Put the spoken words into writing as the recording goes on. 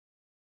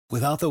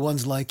Without the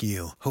ones like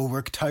you, who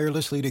work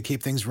tirelessly to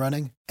keep things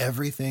running,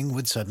 everything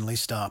would suddenly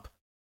stop.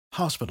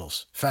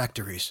 Hospitals,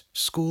 factories,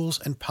 schools,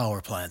 and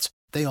power plants,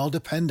 they all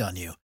depend on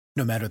you.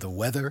 No matter the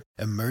weather,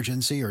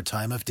 emergency, or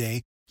time of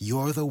day,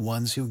 you're the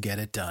ones who get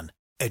it done.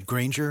 At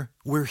Grainger,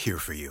 we're here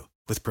for you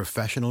with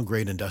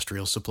professional-grade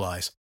industrial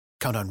supplies.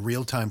 Count on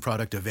real-time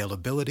product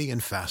availability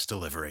and fast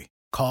delivery.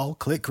 Call,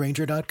 click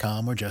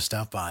Grainger.com, or just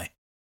stop by.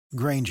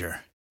 Grainger,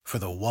 for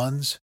the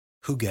ones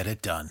who get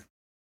it done.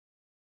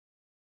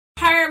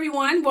 Hi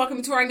everyone,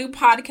 welcome to our new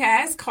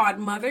podcast called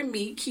Mother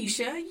Me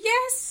Keisha.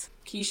 Yes,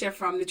 Keisha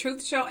from The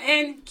Truth Show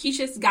and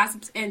Keisha's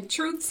Gossips and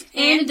Truths.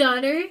 And a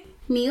daughter,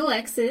 me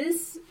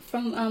Alexis,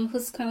 from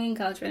who's currently in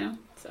college right now.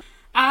 So.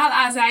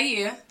 Al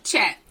Azaya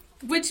Chat,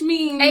 which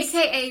means...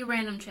 AKA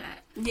Random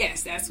Chat.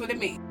 Yes, that's what it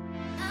means.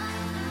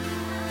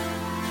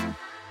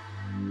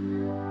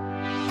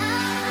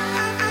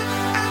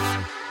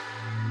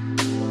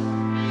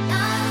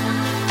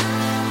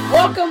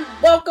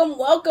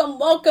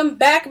 Welcome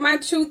back, my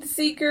truth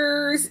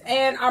seekers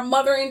and our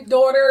mother and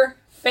daughter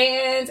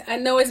fans. I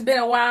know it's been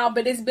a while,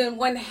 but it's been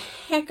one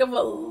heck of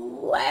a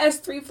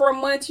last 3-4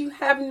 months. You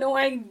have no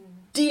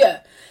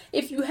idea.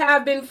 If you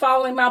have been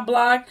following my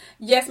blog,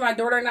 yes, my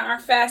daughter and I are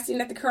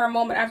fasting at the current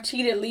moment. I've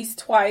cheated at least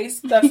twice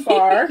thus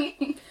far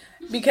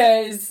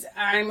because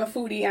I'm a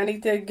foodie. I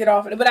need to get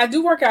off it, but I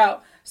do work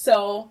out.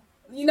 So,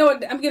 you know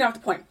what? I'm getting off the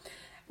point.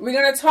 We're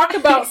going to talk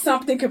about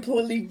something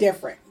completely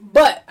different,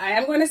 but I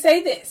am going to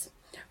say this.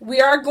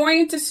 We are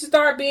going to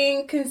start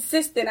being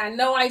consistent. I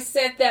know I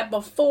said that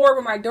before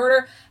when my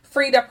daughter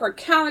freed up her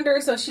calendar,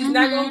 so she's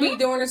not going to be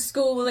doing her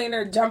schooling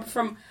or jump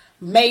from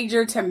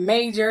major to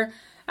major.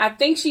 I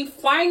think she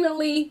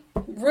finally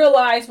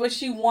realized what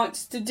she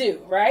wants to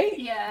do, right?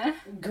 Yeah.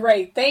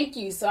 Great. Thank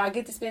you. So I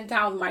get to spend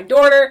time with my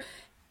daughter.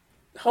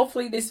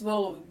 Hopefully this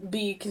will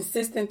be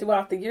consistent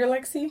throughout the year,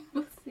 Lexi.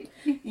 We'll see.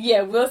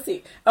 Yeah, we'll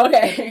see.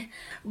 Okay.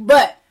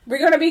 But we're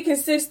going to be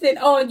consistent.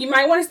 Oh, and you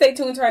might want to stay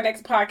tuned to our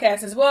next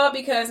podcast as well,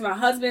 because my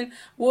husband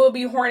will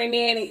be horning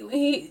in.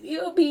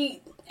 He'll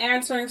be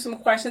answering some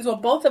questions. Well,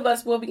 both of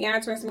us will be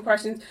answering some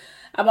questions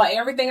about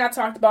everything I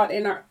talked about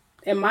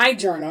in my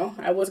journal.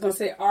 I was going to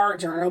say our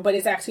journal, but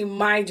it's actually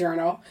my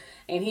journal.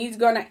 And he's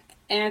going to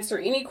answer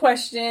any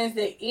questions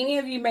that any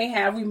of you may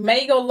have. We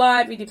may go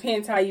live. It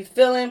depends how you're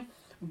feeling.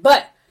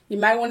 But you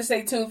might want to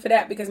stay tuned for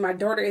that because my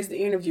daughter is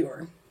the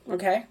interviewer.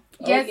 Okay?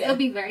 Yes, It'll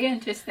be very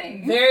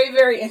interesting. Very,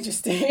 very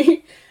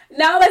interesting.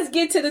 Now let's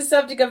get to the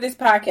subject of this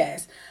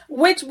podcast,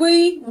 which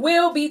we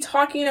will be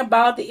talking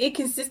about the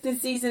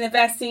inconsistencies in the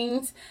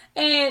vaccines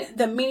and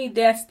the many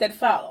deaths that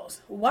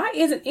follows. Why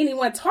isn't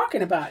anyone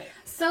talking about it?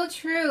 So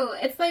true.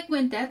 It's like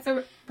when deaths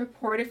are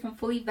reported from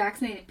fully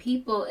vaccinated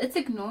people, it's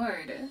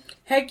ignored.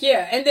 Heck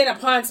yeah. And then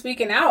upon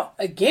speaking out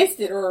against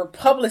it or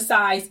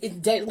publicize its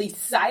deadly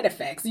side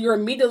effects, you're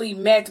immediately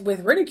met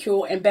with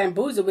ridicule and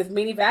bamboozled with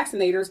many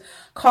vaccinators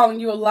calling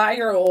you a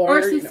liar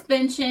or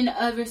suspension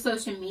of your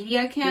social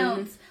media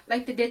accounts,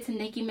 like they did to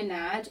Nicki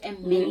Minaj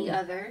and many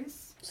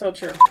others. So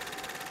true.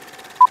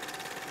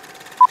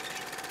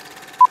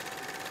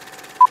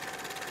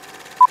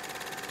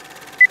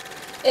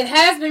 It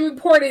has been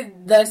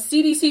reported the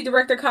CDC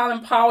Director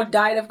Colin Powell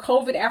died of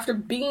COVID after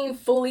being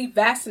fully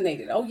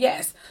vaccinated. Oh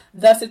yes,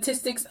 the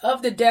statistics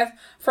of the death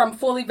from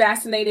fully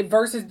vaccinated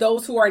versus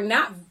those who are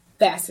not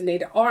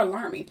vaccinated are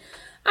alarming.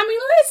 I mean,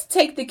 let's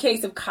take the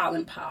case of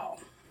Colin Powell,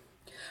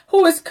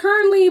 who is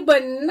currently,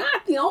 but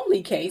not the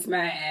only case, may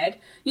I add.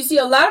 You see,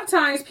 a lot of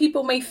times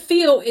people may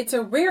feel it's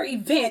a rare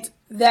event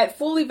that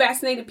fully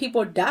vaccinated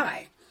people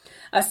die.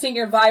 A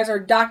senior advisor,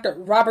 Dr.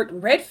 Robert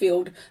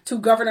Redfield, to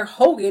Governor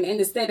Hogan in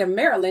the state of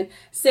Maryland,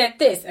 said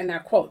this, and I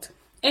quote,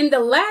 "In the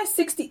last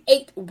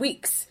 68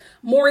 weeks,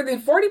 more than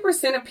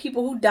 40% of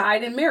people who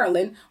died in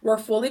Maryland were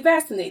fully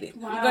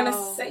vaccinated." Wow. I'm going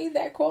to say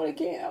that quote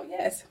again. Oh,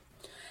 yes.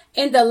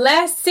 In the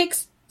last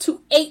 6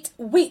 to 8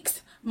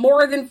 weeks,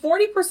 more than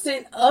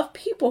 40% of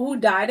people who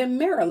died in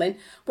Maryland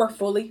were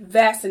fully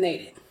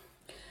vaccinated.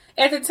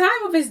 At the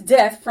time of his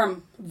death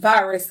from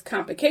virus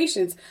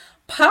complications,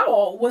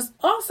 Powell was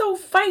also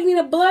fighting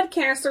a blood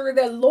cancer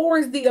that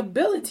lowers the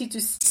ability to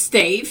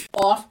stave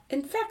off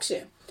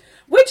infection,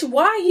 which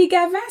why he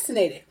got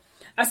vaccinated,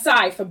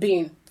 aside from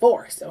being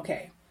forced,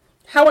 okay?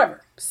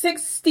 However,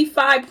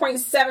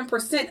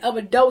 65.7% of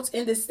adults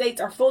in the States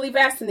are fully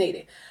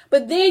vaccinated,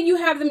 but then you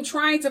have them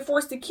trying to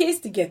force the kids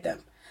to get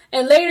them.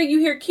 And later you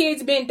hear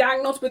kids being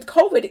diagnosed with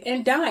COVID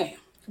and dying.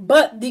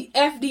 But the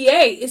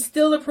FDA is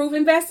still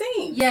approving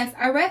vaccines. Yes,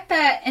 I read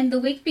that in the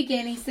week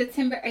beginning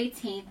September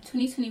 18th,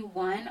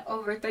 2021,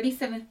 over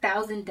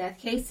 37,000 death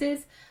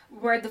cases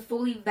were the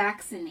fully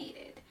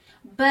vaccinated.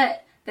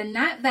 But the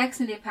not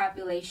vaccinated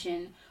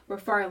population were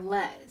far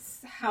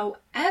less.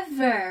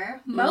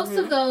 However, most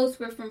of those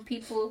were from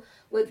people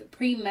with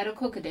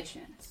pre-medical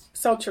conditions.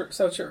 So true,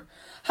 so true.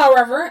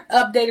 However,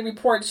 updated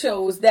report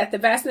shows that the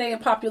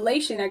vaccinated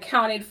population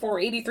accounted for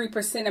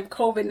 83% of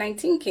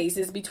COVID-19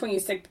 cases between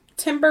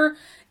September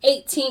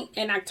 18th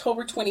and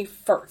October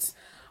 21st,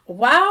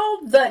 while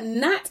the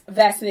not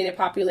vaccinated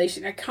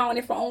population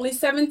accounted for only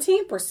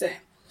 17%.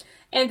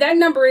 And that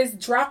number is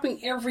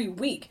dropping every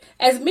week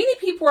as many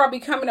people are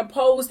becoming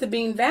opposed to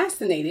being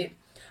vaccinated.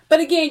 But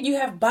again, you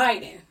have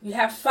Biden, you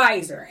have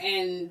Pfizer,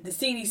 and the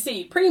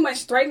CDC pretty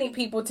much threatening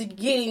people to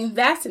getting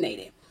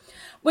vaccinated,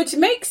 which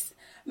makes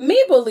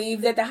me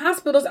believe that the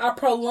hospitals are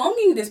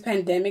prolonging this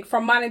pandemic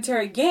for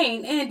monetary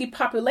gain and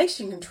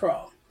depopulation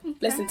control. Okay.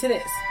 Listen to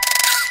this.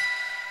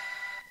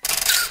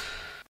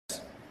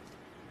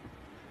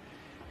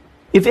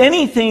 If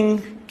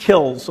anything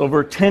kills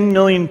over 10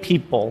 million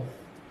people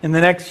in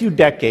the next few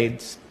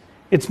decades,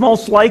 it's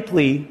most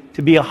likely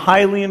to be a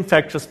highly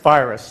infectious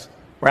virus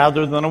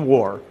rather than a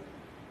war.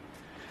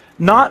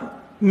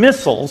 Not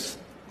missiles,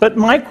 but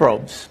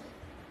microbes.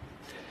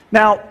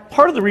 Now,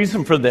 part of the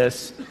reason for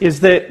this is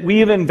that we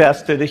have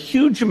invested a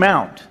huge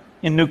amount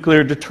in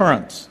nuclear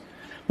deterrence,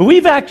 but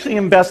we've actually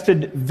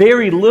invested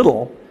very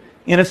little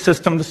in a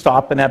system to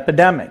stop an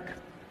epidemic.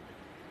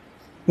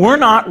 We're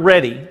not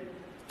ready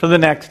for the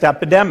next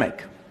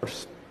epidemic.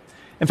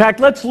 In fact,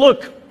 let's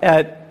look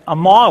at a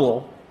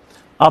model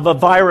of a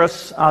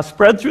virus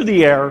spread through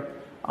the air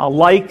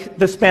like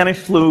the Spanish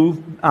flu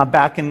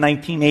back in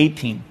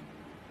 1918.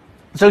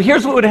 So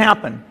here's what would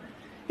happen.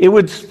 It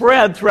would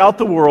spread throughout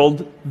the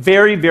world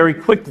very, very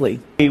quickly.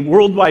 A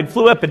worldwide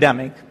flu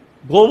epidemic,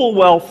 global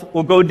wealth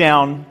will go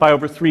down by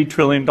over $3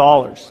 trillion.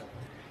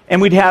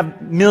 And we'd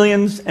have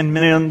millions and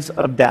millions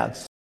of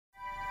deaths.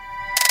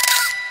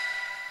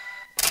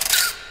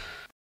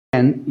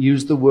 And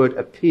use the word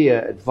appear,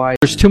 advise.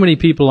 There's too many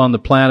people on the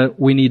planet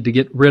we need to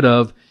get rid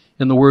of.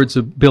 In the words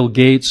of Bill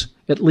Gates,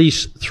 at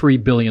least 3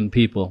 billion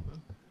people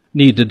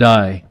need to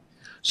die.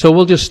 So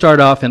we'll just start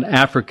off in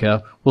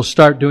Africa. We'll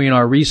start doing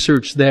our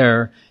research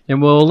there,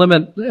 and we'll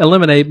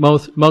eliminate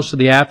most of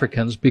the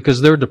Africans because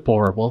they're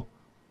deplorable.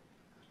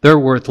 They're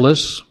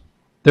worthless.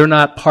 They're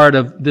not part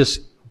of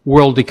this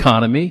world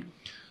economy.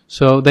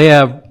 So they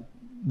have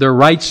their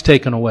rights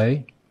taken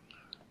away,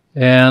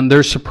 and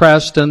they're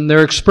suppressed and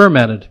they're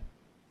experimented.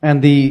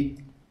 And the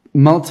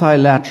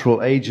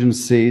multilateral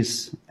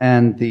agencies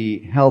and the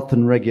health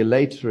and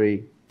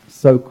regulatory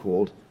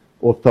so-called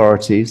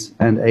authorities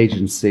and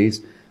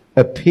agencies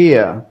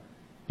appear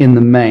in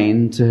the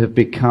main to have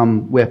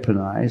become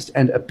weaponized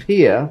and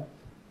appear,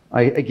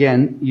 I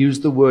again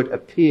use the word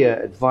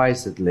appear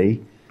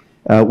advisedly.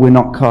 We're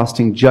not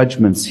casting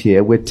judgments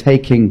here. We're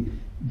taking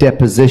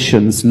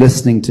depositions,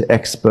 listening to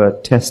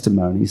expert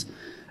testimonies,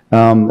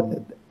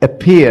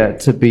 appear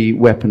to be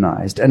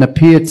weaponized and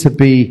appear to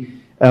be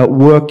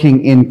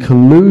working in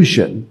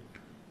collusion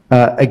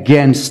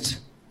against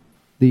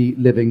the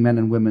living men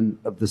and women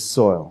of the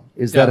soil.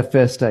 Is that a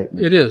fair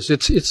statement? It is.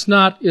 It's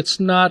not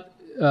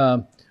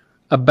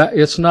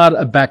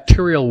a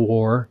bacterial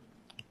war.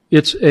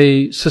 It's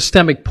a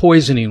systemic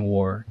poisoning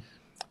war,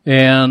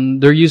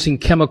 and they're using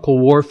chemical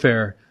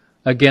warfare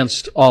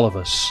against all of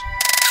us.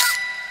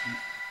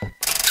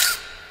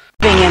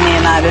 In the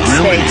United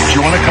States. Do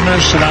you want to come in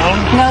and sit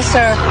down? No,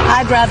 sir.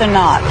 I'd rather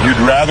not. You'd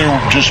rather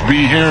just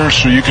be here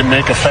so you can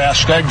make a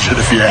fast exit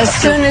if you have to. As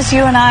soon as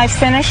you and I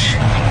finish,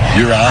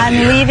 you're out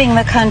I'm leaving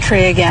the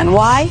country again.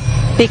 Why?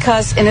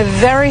 Because in a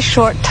very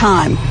short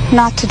time,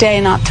 not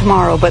today, not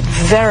tomorrow, but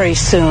very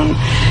soon,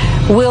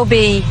 we'll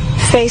be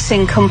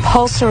facing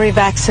compulsory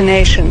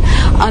vaccination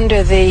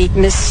under the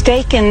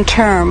mistaken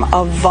term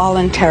of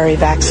voluntary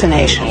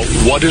vaccination.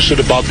 What is it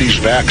about these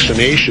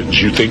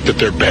vaccinations? You think that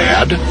they're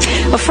bad?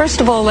 Well, first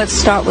of all, let's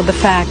start with the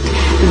fact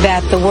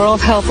that the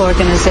World Health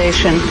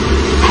Organization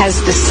has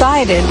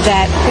decided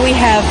that we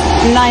have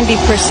 90%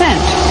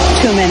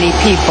 too many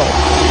people.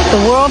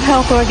 The World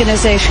Health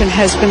Organization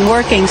has been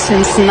working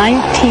since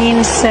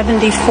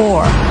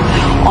 1974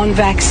 on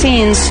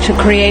vaccines to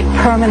create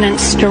permanent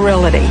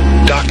sterility.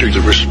 Doctor,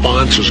 the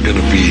response is going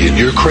to be,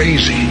 you're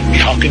crazy.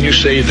 How can you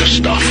say this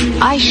stuff?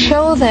 I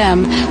show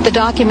them the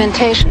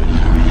documentation.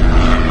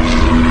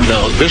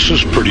 Now, this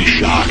is pretty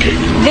shocking.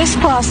 This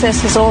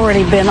process has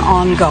already been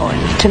ongoing.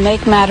 To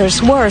make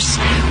matters worse,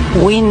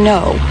 we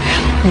know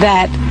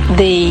that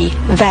the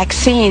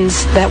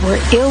vaccines that were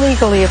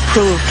illegally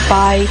approved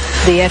by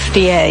the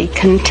FDA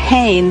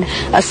contain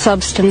a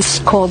substance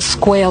called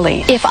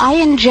squalene. If I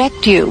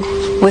inject you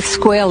with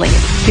squalene,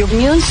 your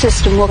immune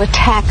system will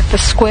attack the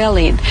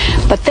squalene,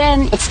 but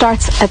then it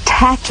starts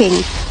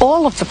attacking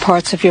all of the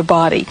parts of your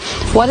body.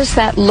 What does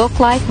that look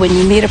like when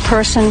you meet a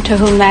person to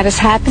whom that is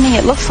happening?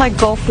 It looks like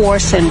Gulf War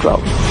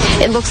syndrome.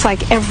 It looks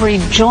like every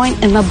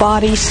joint in the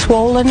body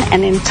swollen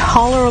and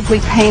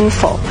intolerably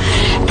painful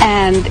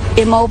and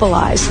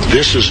immobilized.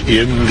 This is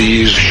in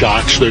these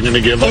shots they're going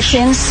to give us? It's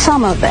in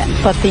some of them,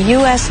 but the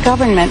U.S.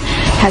 government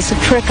has a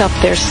trick up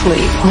their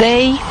sleeve.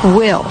 They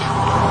will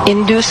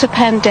induce a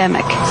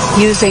pandemic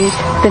using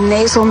the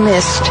nasal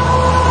mist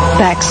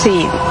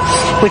vaccine,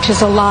 which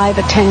is a live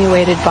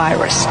attenuated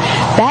virus.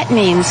 That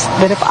means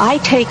that if I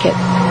take it,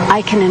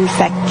 I can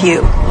infect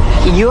you.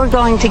 You're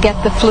going to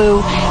get the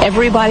flu.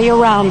 Everybody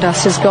around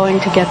us is going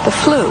to get the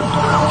flu.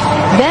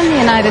 Then the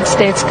United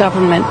States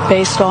government,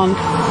 based on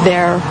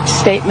their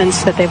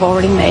statements that they've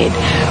already made,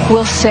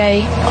 will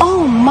say,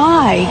 oh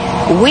my,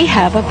 we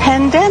have a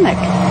pandemic.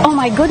 Oh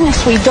my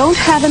goodness, we don't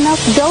have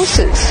enough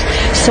doses.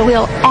 So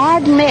we'll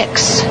add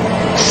mix.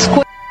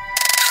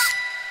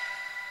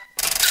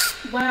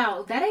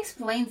 Wow, that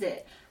explains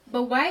it.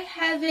 But why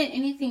haven't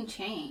anything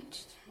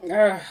changed?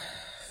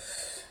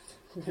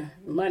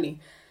 Money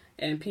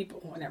and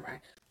people. Well, never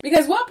mind.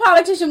 Because what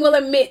politician will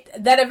admit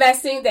that a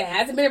vaccine that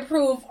hasn't been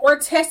approved or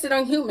tested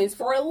on humans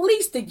for at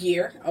least a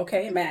year,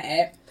 okay, may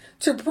I add,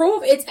 to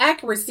prove its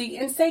accuracy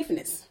and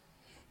safeness?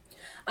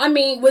 I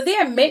mean, will they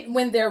admit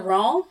when they're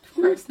wrong? Of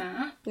course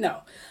not.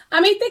 No.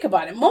 I mean, think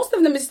about it. Most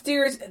of the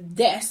mysterious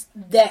deaths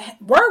that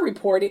were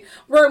reported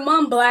were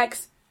among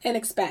blacks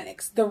and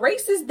Hispanics, the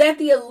races that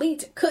the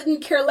elite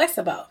couldn't care less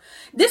about.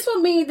 This will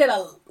mean that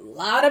a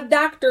lot of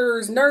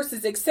doctors,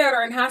 nurses,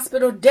 etc. in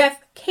hospital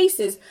death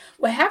cases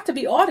will have to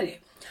be audited,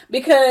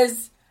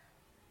 because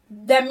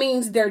that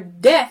means their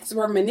deaths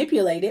were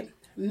manipulated,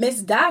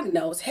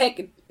 misdiagnosed, heck,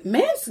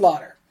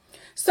 manslaughter.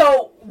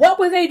 So what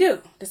will they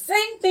do? The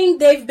same thing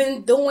they've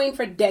been doing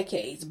for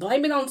decades.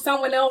 Blame it on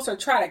someone else or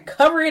try to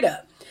cover it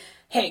up.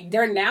 Heck,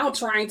 they're now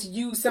trying to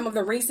use some of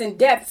the recent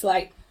deaths,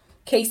 like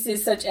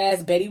cases such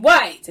as Betty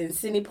White and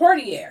Sidney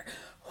Poitier,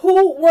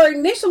 who were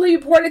initially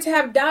reported to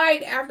have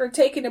died after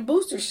taking a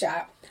booster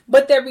shot,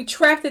 but they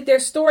retracted their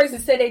stories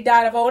and said they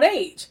died of old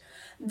age.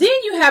 Then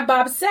you have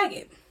Bob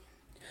Saget,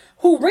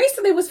 who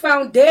recently was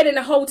found dead in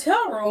a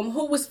hotel room,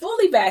 who was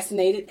fully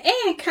vaccinated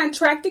and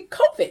contracted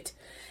COVID.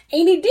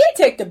 And he did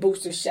take the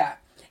booster shot.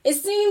 It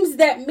seems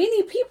that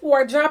many people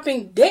are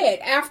dropping dead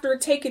after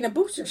taking a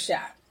booster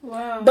shot.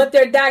 Wow. But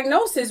their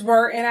diagnoses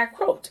were, and I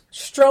quote,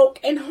 stroke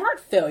and heart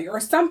failure or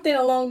something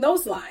along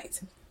those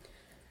lines.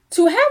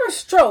 To have a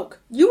stroke,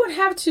 you would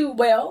have to,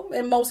 well,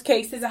 in most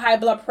cases, a high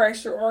blood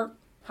pressure or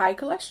high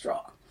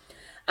cholesterol.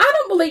 I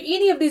don't believe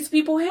any of these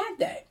people had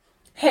that.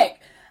 Heck,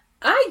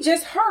 I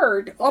just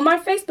heard on my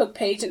Facebook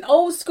page an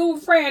old school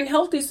friend,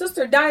 healthy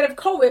sister, died of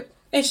COVID,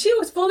 and she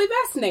was fully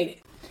vaccinated.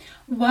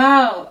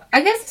 Wow,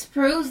 I guess this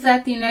proves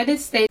that the United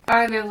States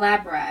are their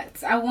lab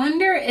rats. I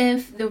wonder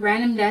if the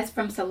random deaths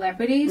from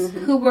celebrities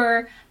who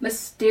were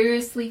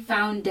mysteriously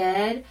found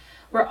dead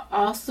were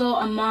also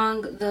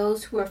among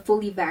those who are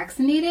fully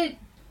vaccinated,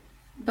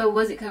 but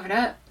was it covered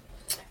up?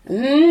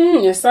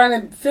 You're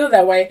starting to feel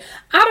that way.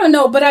 I don't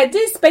know, but I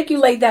did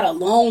speculate that a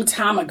long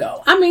time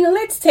ago. I mean,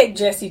 let's take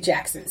Jesse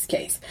Jackson's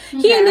case.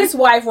 He and his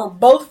wife were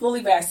both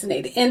fully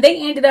vaccinated, and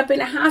they ended up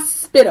in a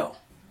hospital.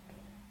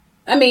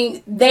 I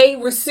mean, they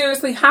were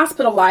seriously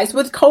hospitalized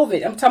with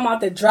COVID. I'm talking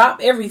about the drop,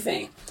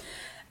 everything.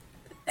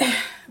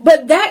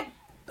 But that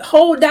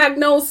whole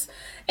diagnosis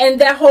and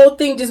that whole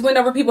thing just went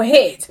over people's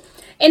heads.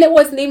 And it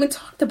wasn't even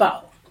talked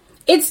about.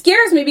 It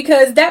scares me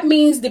because that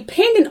means,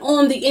 depending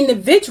on the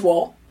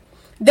individual,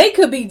 they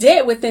could be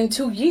dead within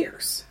 2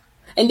 years.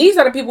 And these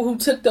are the people who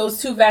took those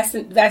two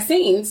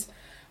vaccines.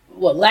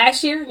 Well,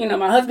 last year,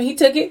 my husband, he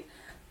took it.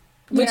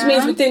 Which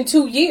means within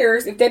 2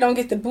 years, if they don't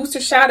get the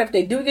booster shot, if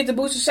they do get the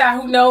booster shot,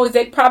 who knows,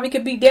 they probably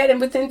could be dead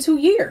within 2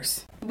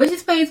 years. Which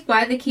explains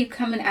why they keep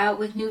coming out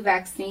with new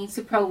vaccines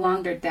to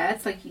prolong their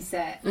deaths, like you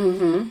said.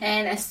 And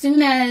as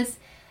soon as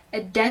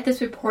a death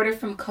is reported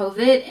from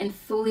COVID in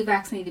fully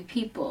vaccinated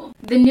people,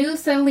 the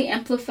news suddenly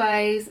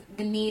amplifies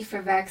the need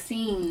for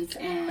vaccines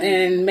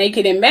and make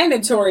it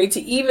mandatory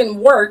to even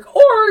work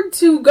or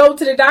to go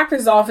to the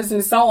doctor's office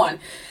and so on.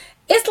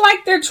 It's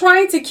like they're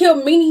trying to kill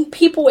many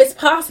people as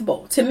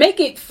possible to make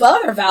it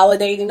further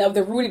validating of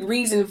the rooted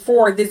reason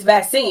for this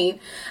vaccine,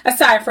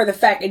 aside from the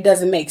fact it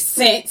doesn't make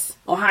sense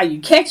on how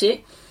you catch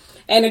it,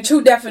 and the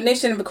true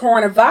definition of the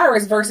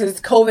coronavirus versus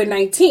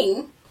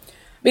COVID-19.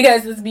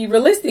 Because let's be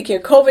realistic here,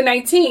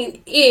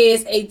 COVID-19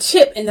 is a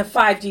chip in the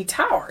 5G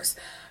towers.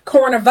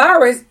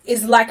 Coronavirus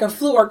is like a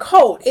flu or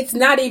cold. It's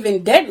not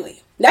even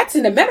deadly. That's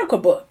in the medical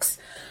books.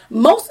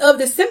 Most of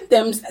the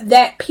symptoms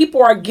that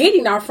people are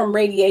getting are from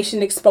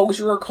radiation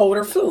exposure or cold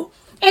or flu.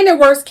 And in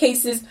worst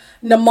cases,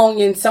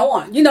 pneumonia and so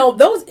on.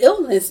 Those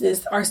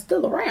illnesses are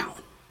still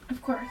around. Of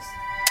course.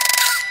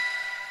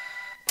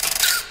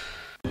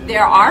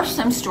 There are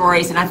some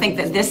stories, and I think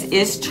that this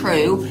is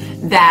true,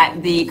 that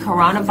the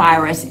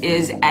coronavirus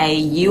is a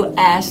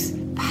U.S.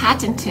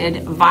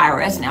 patented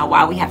virus. Now,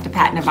 why we have to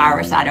patent a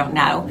virus, I don't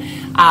know.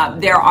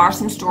 There are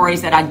some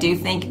stories that I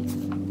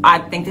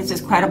think this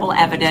is credible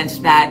evidence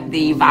that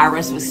the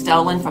virus was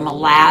stolen from a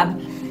lab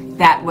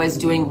that was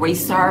doing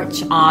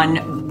research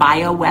on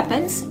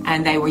bioweapons,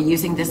 and they were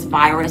using this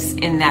virus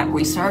in that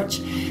research.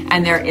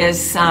 And there is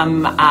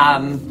some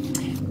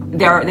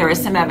there is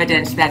some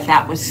evidence that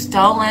that was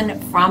stolen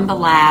from the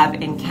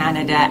lab in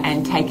Canada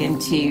and taken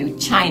to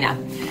China.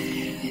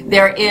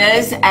 There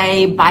is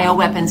a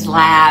bioweapons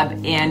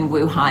lab in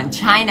Wuhan,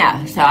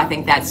 China. So I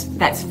think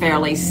that's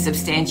fairly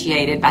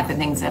substantiated by the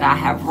things that I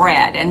have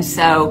read. And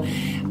so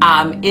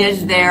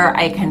is there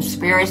a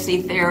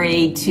conspiracy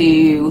theory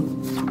to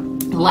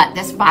let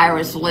this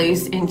virus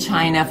loose in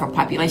China for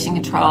population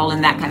control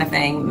and that kind of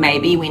thing?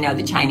 Maybe. We know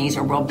the Chinese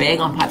are real big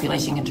on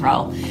population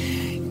control.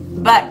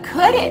 But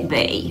could it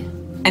be,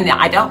 and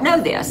I don't know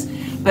this,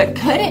 but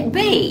could it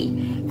be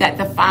that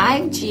the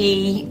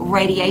 5G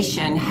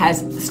radiation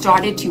has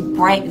started to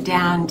break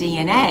down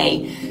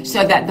DNA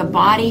so that the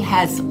body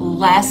has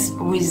less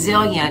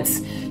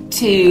resilience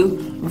to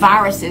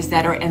viruses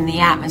that are in the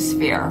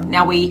atmosphere.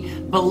 Now we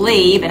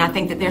believe, and I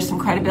think that there's some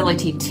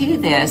credibility to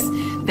this,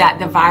 that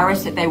the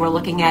virus that they were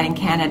looking at in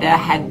Canada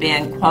had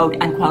been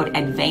quote unquote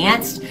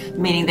advanced,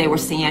 meaning they were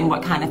seeing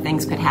what kind of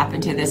things could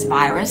happen to this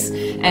virus.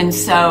 And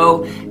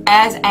so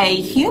as a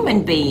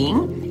human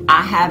being,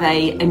 I have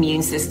an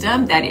immune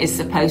system that is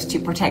supposed to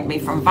protect me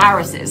from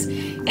viruses.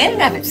 In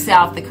and of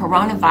itself, the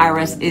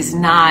coronavirus is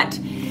not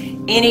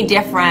any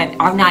different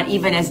or not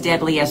even as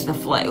deadly as the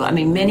flu. I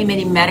mean,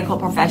 many medical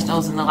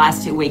professionals in the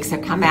last 2 weeks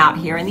have come out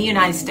here in the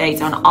United States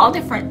on all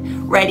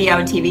different radio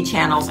and TV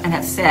channels and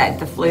have said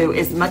the flu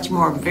is much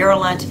more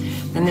virulent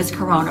than this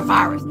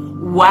coronavirus.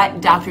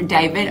 What Dr.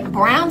 David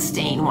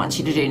Brownstein wants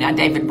you to do. Now,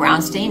 David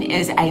Brownstein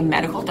is a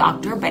medical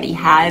doctor, but he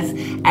has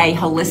a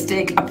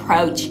holistic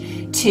approach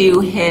to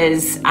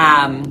his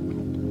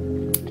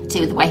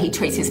to the way he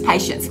treats his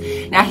patients.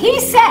 Now, he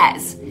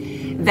says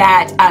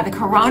that the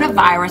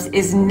coronavirus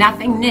is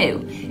nothing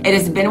new. It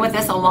has been with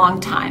us a long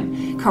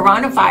time.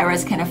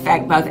 Coronavirus can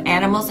affect both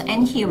animals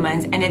and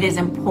humans, and it is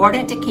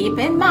important to keep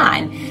in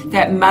mind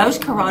that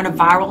most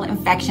coronaviral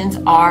infections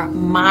are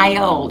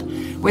mild.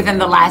 Within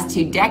the last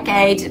 2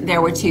 decades,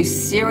 there were 2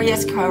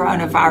 serious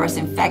coronavirus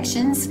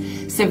infections,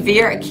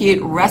 severe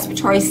acute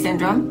respiratory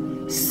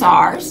syndrome,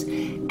 SARS,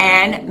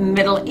 and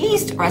Middle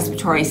East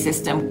respiratory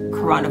system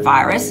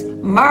coronavirus,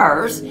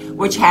 MERS,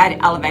 which had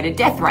elevated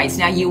death rates.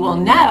 Now, you will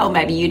know,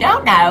 maybe you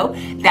don't know,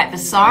 that the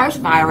SARS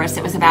virus,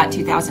 it was about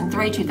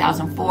 2003,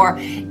 2004,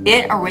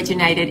 it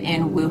originated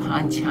in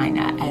Wuhan,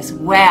 China as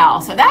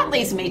well. So that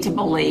leads me to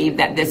believe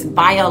that this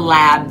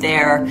biolab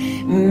there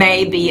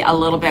may be a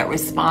little bit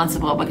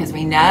responsible, because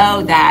we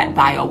know that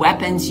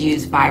bioweapons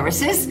use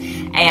viruses,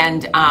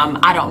 and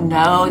I don't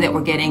know that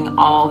we're getting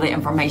all the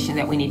information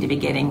that we need to be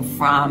getting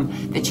from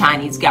the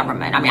Chinese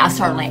government. I mean, I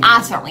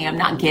certainly am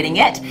not getting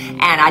it,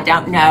 and I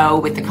don't know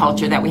with the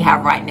culture that we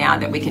have right now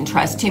that we can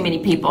trust too many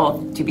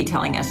people to be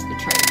telling us the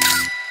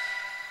truth.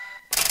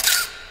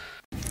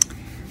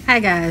 Hi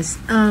guys,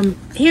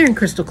 hearing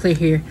crystal clear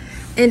here,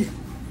 and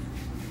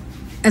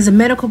as a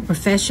medical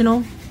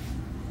professional,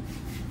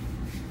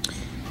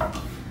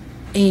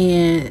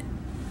 and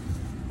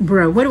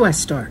bro, where do I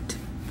start?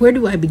 Where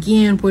do I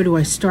begin? Where do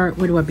I start?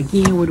 Where do I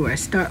begin? Where do I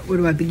start? Where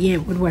do I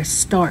begin? Where do I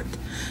start?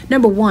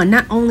 Number one,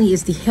 not only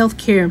is the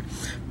healthcare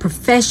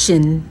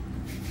profession,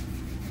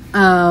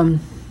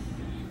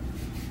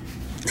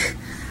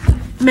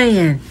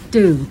 man,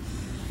 dude,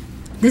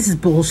 this is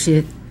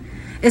bullshit.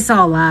 It's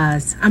all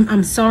lies.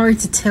 I'm sorry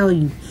to tell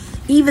you,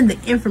 even the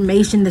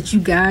information that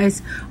you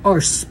guys are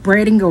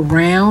spreading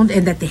around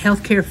and that the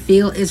healthcare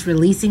field is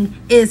releasing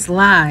is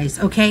lies,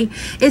 okay?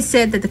 It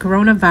said that the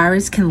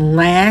coronavirus can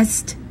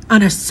last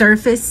on a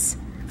surface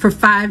for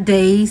 5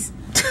 days.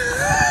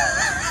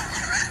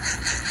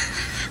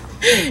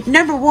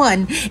 Number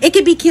one, it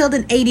can be killed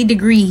in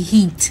 80-degree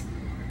heat,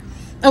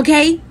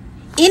 okay?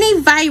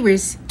 Any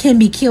virus can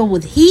be killed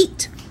with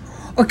heat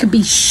or can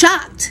be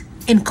shocked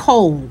in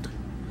cold,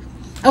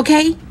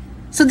 okay?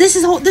 So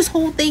this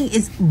whole thing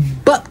is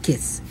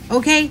bupkis,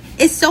 okay?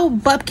 It's so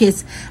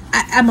bupkis.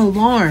 I'm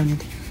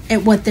alarmed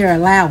at what they're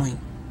allowing.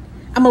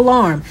 I'm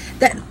alarmed.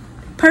 That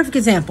perfect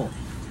example.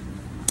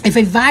 If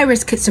a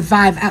virus could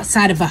survive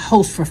outside of a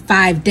host for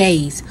 5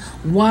 days,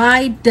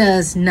 why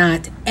does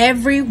not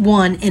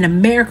everyone in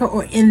America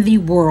or in the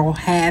world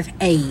have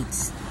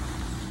AIDS?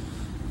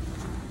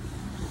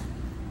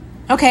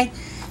 Okay,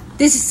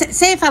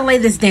 say if I lay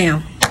this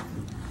down.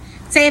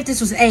 Say if this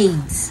was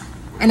AIDS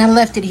and I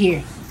left it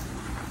here.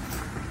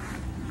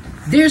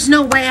 There's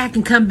no way I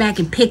can come back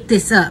and pick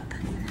this up,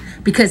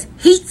 because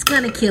heat's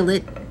gonna kill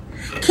it,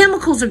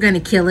 chemicals are gonna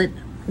kill it,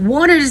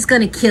 water is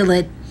gonna kill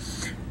it,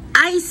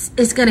 ice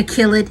is gonna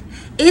kill it.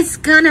 It's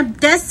gonna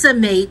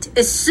decimate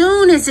as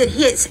soon as it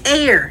hits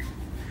air.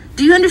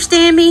 Do you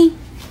understand me?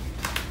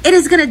 It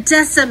is gonna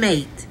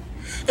decimate.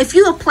 If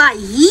you apply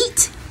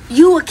heat,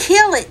 you will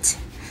kill it.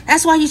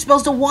 That's why you're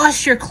supposed to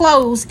wash your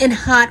clothes in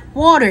hot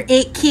water.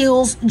 It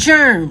kills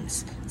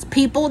germs.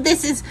 People,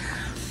 this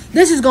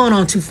is going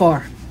on too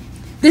far.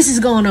 This is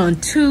going on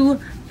too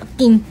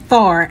fucking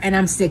far, and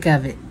I'm sick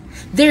of it.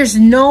 There's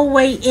no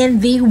way in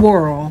the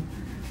world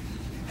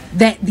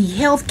that the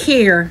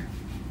healthcare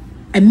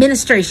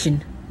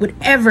administration would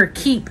ever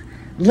keep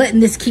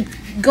letting this keep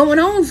going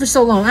on for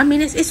so long. I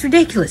mean, it's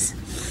ridiculous.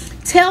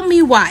 Tell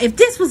me why. Let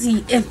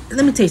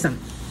me tell you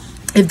something.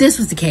 If this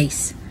was the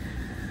case,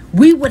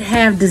 we would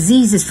have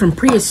diseases from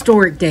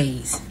prehistoric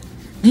days.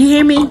 Do you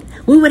hear me?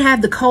 We would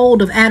have the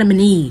cold of Adam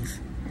and Eve.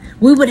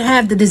 We would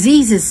have the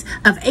diseases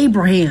of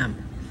Abraham.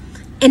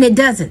 And it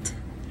doesn't.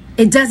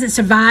 It doesn't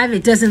survive.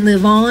 It doesn't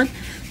live on.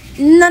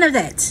 None of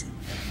that.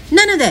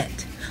 None of that.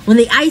 When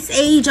the Ice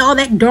Age, all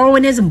that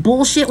Darwinism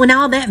bullshit, when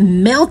all that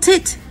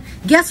melted,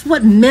 guess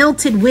what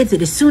melted with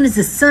it? As soon as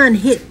the sun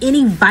hit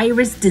any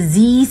virus,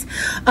 disease,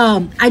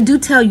 I do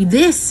tell you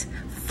this,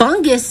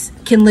 fungus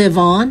can live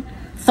on.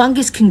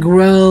 Fungus can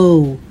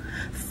grow.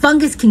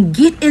 fungus can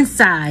get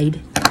inside,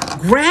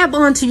 grab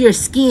onto your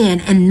skin,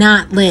 and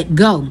not let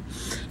go.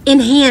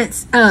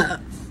 Enhance,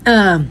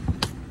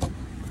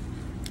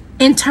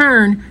 in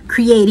turn,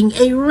 creating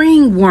a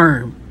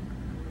ringworm.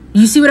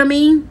 You see what I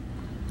mean?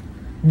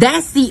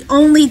 That's the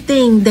only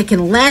thing that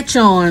can latch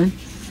on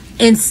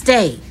and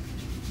stay.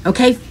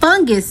 Okay,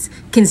 fungus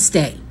can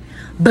stay,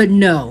 but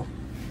no.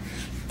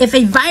 If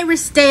a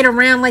virus stayed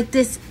around like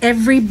this,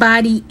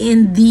 everybody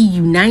in the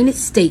United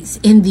States,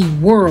 in the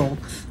world,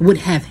 would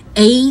have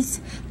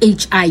AIDS,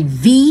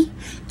 HIV.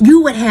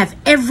 You would have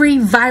every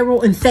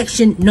viral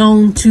infection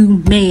known to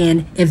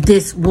man if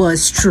this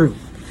was true.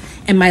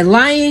 Am I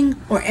lying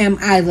or am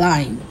I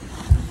lying?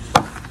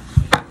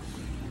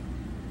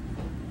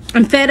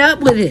 I'm fed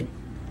up with it.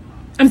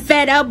 I'm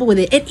fed up with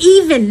it. And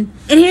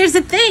here's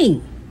the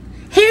thing.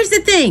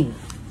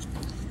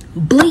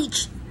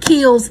 Bleach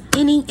kills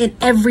any and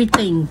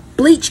everything.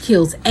 Bleach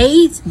kills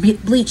AIDS.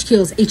 Bleach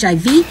kills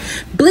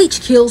HIV.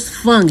 Bleach kills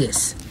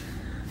fungus.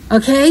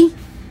 Okay?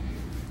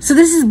 So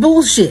this is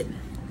bullshit.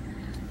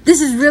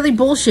 This is really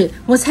bullshit.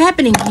 What's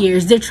happening here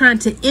is they're trying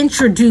to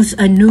introduce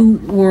a new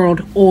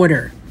world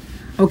order.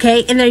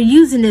 Okay? And they're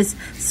using this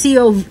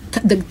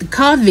the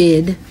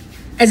COVID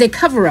as a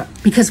cover-up.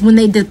 Because when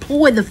they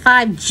deploy the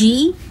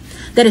 5G,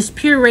 that is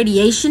pure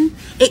radiation,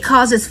 it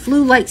causes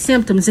flu-like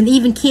symptoms and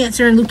even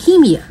cancer and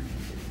leukemia.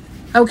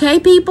 Okay,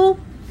 people?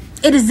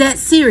 It is that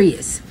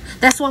serious.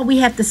 That's why we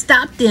have to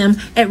stop them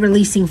at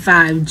releasing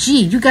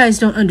 5G. You guys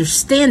don't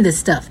understand this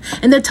stuff.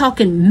 And they're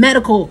talking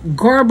medical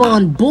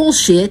garbon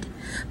bullshit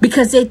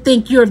because they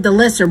think you're of the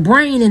lesser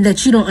brain and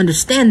that you don't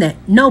understand that.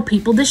 No,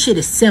 people, this shit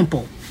is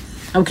simple.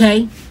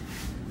 Okay?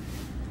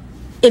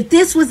 If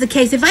this was the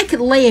case, if I could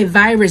lay a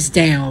virus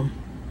down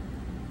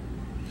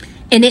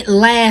and it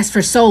lasts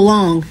for so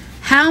long,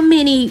 how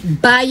many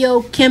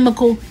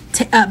biochemical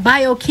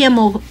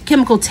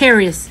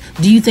terrorists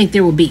do you think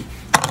there will be?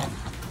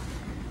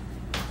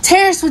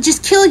 Terrorists would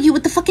just kill you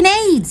with the fucking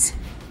AIDS.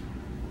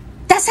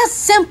 That's how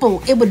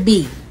simple it would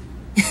be.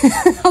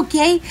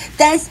 Okay?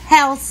 That's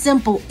how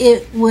simple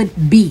it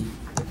would be.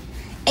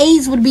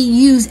 AIDS would be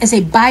used as a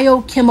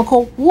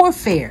biochemical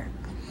warfare.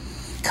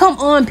 Come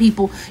on,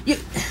 people.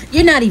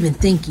 You're not even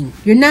thinking.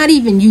 You're not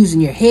even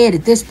using your head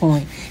at this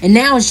point. And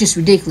now it's just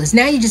ridiculous.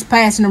 Now you're just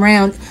passing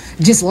around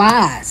just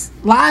lies.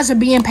 Lies are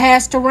being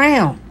passed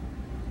around.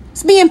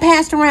 It's being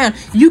passed around.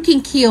 You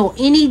can kill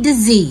any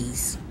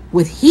disease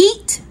with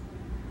heat,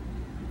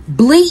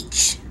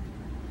 bleach,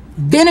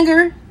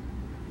 vinegar,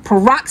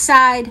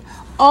 peroxide.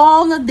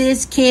 All of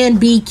this can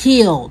be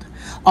killed.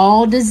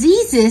 All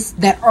diseases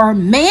that are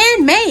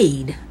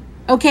man-made,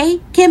 okay,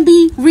 can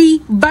be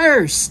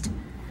reversed.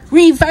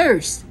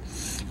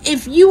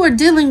 If you are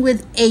dealing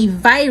with a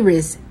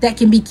virus that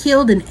can be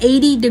killed in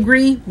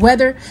 80-degree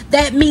weather,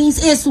 that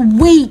means it's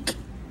weak.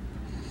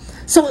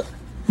 So,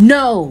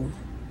 no,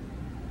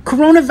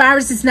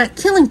 coronavirus is not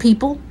killing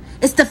people.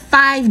 It's the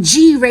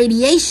 5G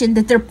radiation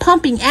that they're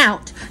pumping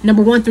out.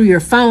 Number one, through your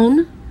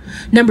phone.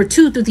 Number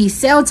two, through these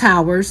cell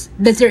towers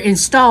that they're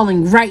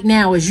installing right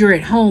now as you're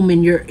at home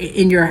in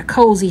your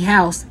cozy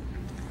house.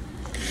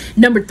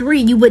 Number three,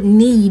 you wouldn't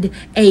need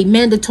a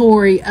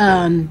mandatory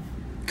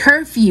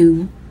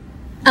curfew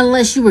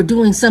unless you were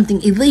doing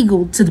something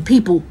illegal to the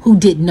people who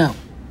didn't know.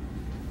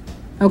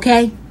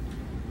 Okay?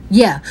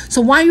 Yeah. So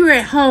while you're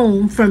at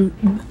home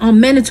on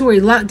mandatory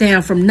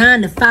lockdown from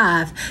 9 to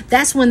 5,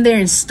 that's when they're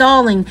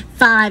installing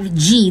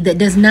 5G that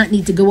does not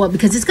need to go up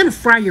because it's going to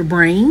fry your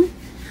brain.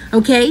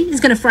 Okay?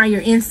 It's going to fry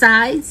your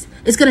insides.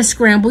 It's going to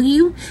scramble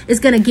you. It's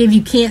going to give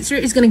you cancer.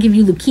 It's going to give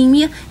you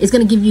leukemia. It's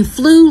going to give you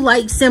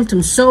flu-like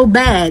symptoms so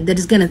bad that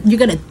you're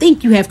going to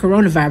think you have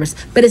coronavirus,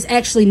 but it's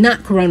actually not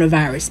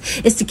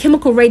coronavirus. It's the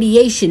chemical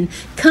radiation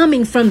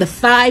coming from the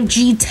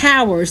 5G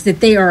towers that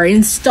they are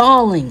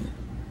installing.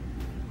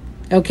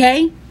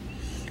 Okay?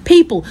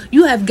 People,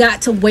 you have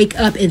got to wake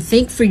up and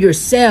think for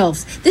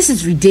yourselves. This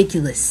is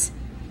ridiculous.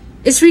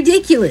 It's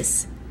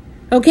ridiculous.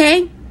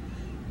 Okay?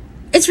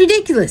 It's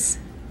ridiculous.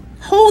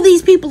 Hold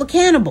these people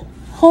accountable.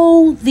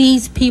 Hold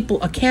these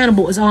people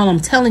accountable is all I'm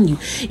telling you.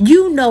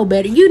 You know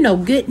better. You know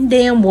good and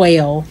damn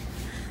well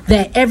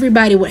that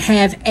everybody would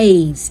have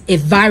AIDS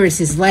if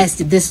viruses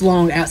lasted this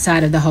long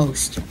outside of the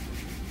host.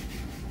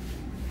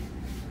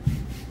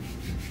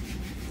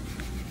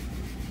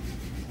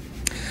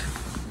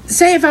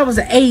 Say if I was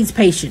an AIDS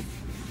patient.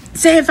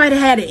 Say if I'd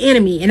had an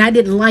enemy and I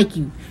didn't like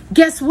you.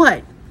 Guess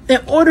what? In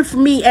order for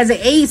me as an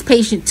AIDS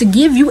patient to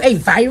give you a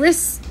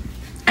virus,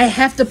 I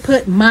have to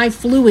put my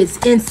fluids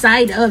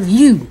inside of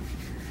you.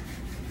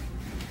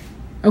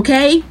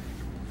 Okay?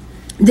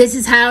 This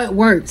is how it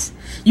works.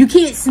 You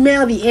can't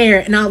smell the air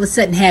and all of a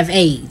sudden have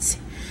AIDS.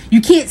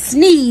 You can't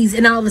sneeze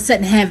and all of a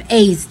sudden have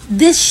AIDS.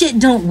 This shit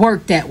don't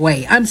work that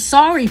way. I'm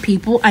sorry,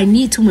 people. I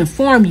need to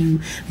inform you.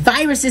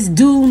 Viruses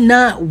do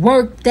not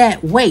work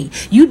that way.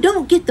 You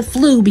don't get the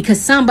flu because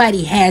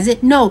somebody has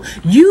it. No,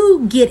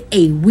 you get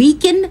a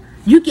weakened,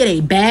 you get a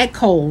bad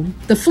cold.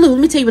 The flu, let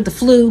me tell you what the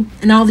flu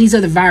and all these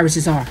other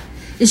viruses are.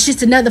 It's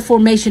just another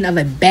formation of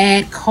a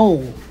bad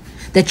cold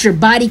that your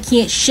body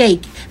can't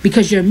shake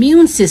because your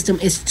immune system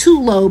is too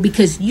low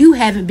because you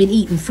haven't been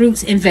eating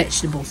fruits and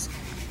vegetables.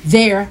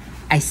 There,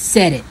 I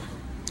said it.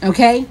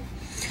 Okay?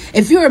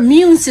 If your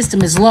immune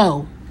system is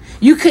low,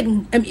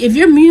 if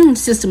your immune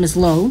system is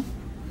low,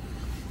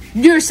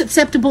 you're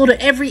susceptible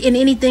to every and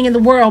anything in the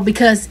world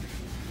because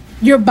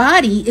your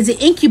body is an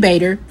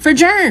incubator for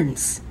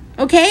germs.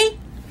 Okay?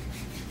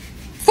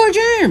 For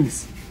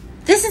germs.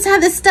 This is how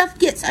this stuff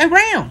gets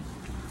around.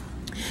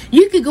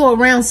 You could go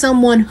around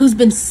someone who's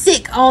been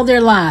sick all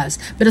their lives,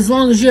 but as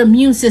long as your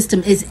immune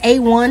system is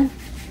A1,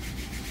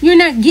 you're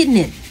not getting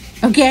it.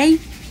 Okay?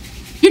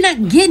 You're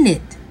not getting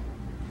it.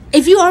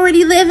 If you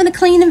already live in a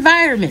clean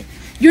environment,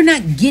 you're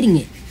not getting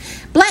it.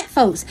 Black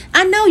folks,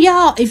 I know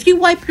y'all, if you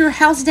wipe your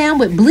house down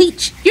with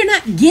bleach, you're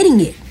not getting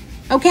it.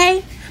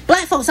 Okay?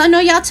 Black folks, I know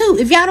y'all too.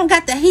 If y'all don't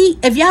got the heat,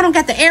 if y'all don't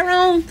got the air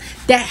on,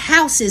 that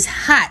house is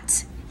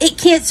hot. It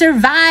can't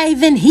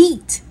survive in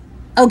heat.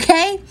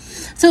 Okay?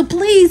 So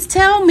please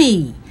tell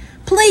me.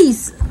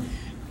 Please.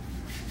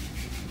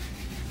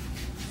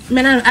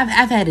 Man,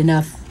 I've had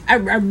enough. I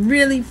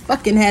really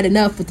fucking had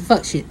enough with the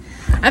fuck shit.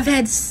 I've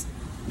had...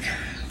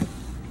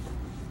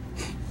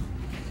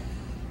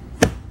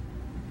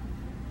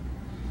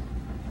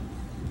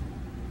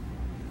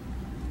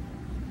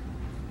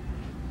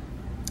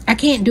 I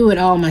can't do it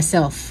all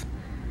myself.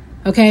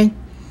 Okay?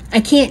 I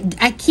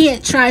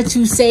can't try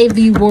to save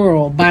the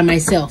world by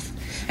myself.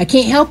 I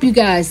can't help you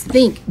guys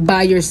think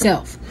by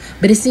yourself.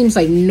 But it seems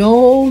like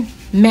no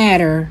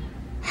matter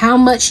how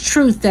much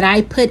truth that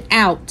I put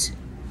out,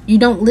 you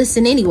don't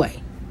listen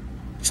anyway.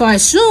 So I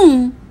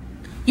assume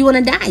you want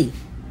to die.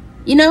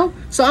 You know?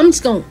 So I'm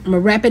going to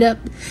wrap it up.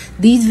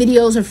 These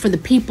videos are for the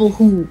people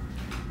who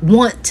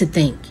want to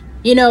think.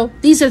 You know?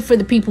 These are for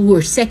the people who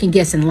are second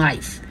guessing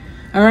life.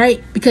 All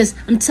right? Because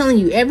I'm telling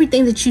you,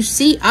 everything that you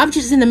see,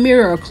 objects in the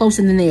mirror are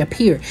closer than they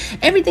appear.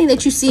 Everything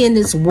that you see in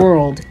this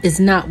world is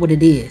not what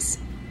it is.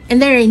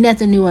 And there ain't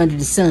nothing new under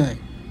the sun.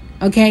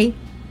 Okay?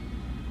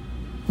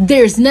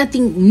 There's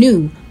nothing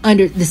new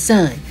under the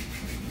sun.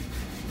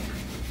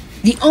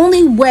 The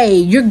only way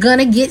you're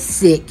gonna get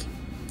sick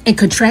and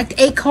contract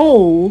a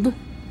cold,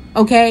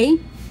 okay,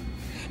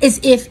 is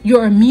if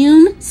your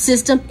immune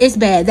system is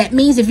bad. That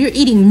means if you're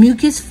eating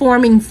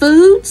mucus-forming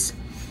foods,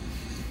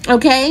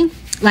 okay,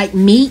 like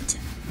meat,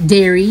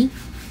 dairy,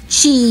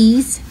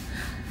 cheese,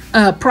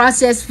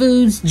 processed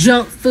foods,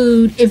 junk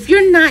food, if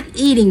you're not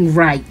eating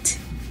right,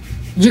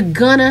 you're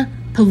gonna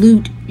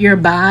pollute your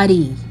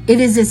body. It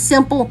is as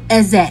simple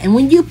as that. And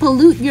when you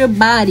pollute your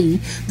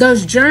body,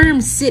 those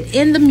germs sit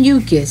in the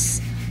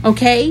mucus,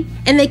 okay?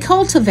 And they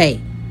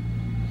cultivate.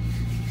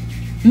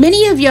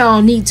 Many of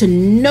y'all need to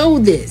know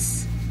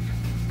this,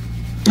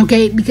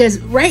 okay? Because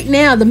right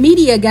now, the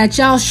media got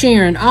y'all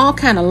sharing all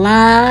kind of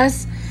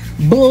lies,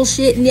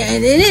 bullshit, and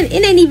it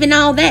ain't even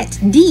all that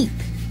deep.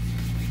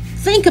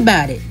 Think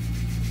about it.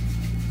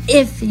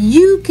 If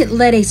you could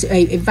let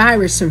a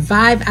virus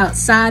survive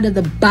outside of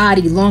the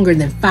body longer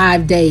than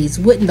 5 days,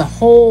 wouldn't the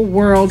whole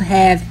world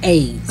have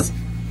AIDS?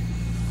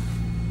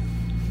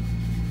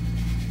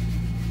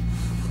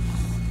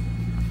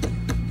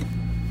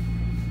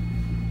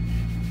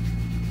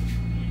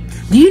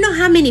 Do you know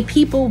how many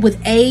people with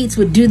AIDS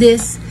would do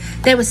this?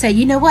 They would say,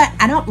 you know what?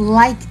 I don't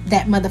like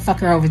that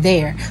motherfucker over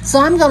there, so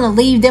I'm going to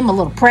leave them a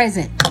little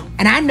present.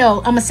 And I know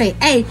I'm going to say,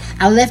 hey,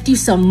 I left you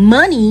some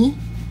money.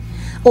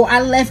 Or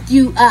I left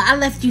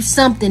you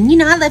something. You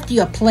know, I left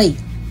you a plate.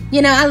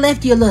 You know, I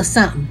left you a little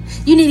something.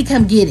 You need to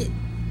come get it.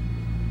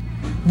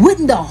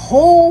 Wouldn't the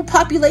whole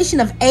population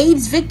of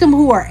AIDS victims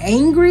who are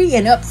angry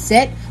and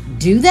upset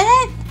do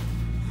that?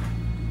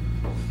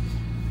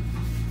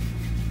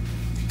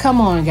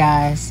 Come on,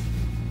 guys.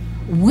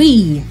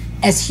 We,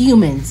 as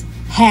humans,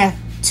 have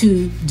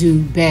to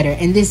do better.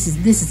 And this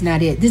is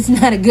not it. This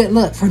is not a good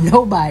look for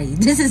nobody.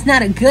 This is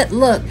not a good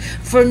look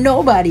for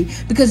nobody,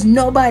 because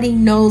nobody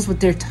knows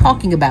what they're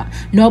talking about.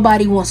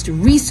 Nobody wants to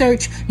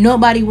research.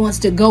 Nobody wants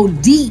to go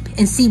deep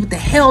and see what the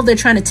hell they're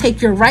trying to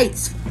take your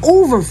rights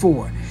over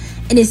for.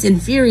 And it's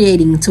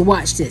infuriating to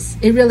watch this.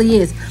 It really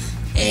is.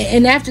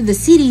 And after the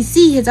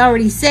CDC has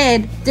already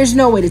said there's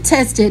no way to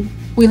test it,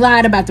 we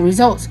lied about the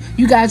results,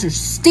 you guys are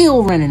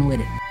still running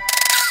with it.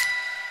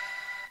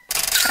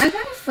 I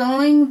got a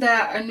feeling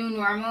that a new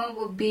normal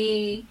will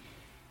be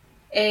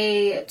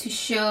to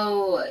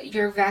show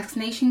your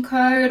vaccination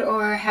card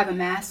or have a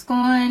mask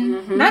on.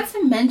 Mm-hmm. Not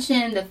to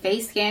mention the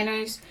face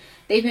scanners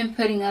they've been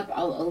putting up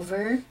all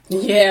over.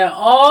 Yeah,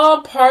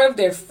 all part of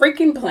their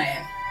freaking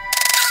plan.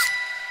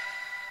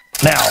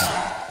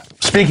 Now,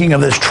 speaking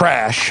of this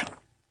trash,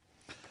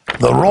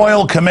 the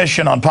Royal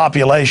Commission on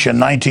Population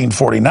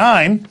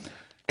 1949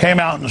 came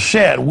out and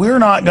said, we're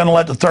not going to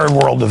let the third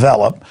world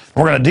develop.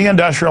 We're going to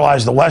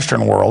deindustrialize the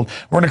Western world.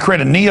 We're going to create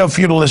a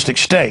neo-feudalistic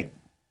state.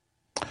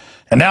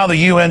 And now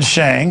the UN's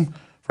saying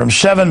from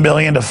 7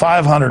 billion to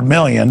 500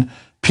 million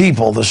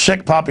people, the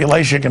sick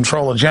population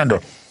control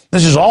agenda.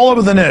 This is all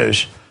over the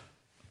news.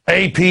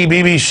 AP,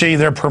 BBC,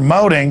 they're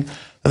promoting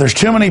that there's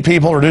too many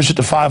people, reduce it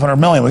to 500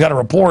 million. We got a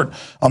report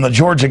on the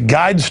Georgia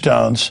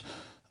Guidestones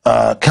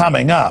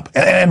coming up.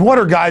 And what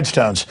are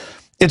Guidestones?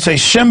 It's a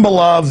symbol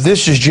of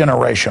this is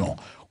generational.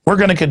 We're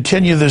going to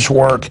continue this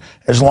work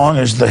as long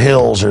as the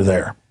hills are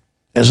there,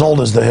 as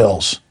old as the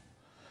hills.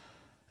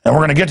 And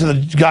we're going to get to the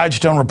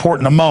Guidestone report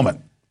in a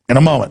moment.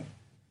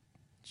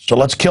 So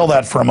let's kill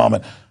that for a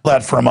moment.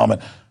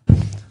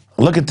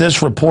 Look at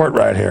this report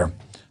right here.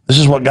 This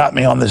is what got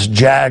me on this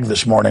jag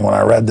this morning when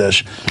I read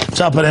this.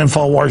 It's up at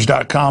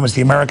Infowars.com. It's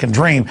the American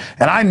Dream.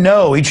 And I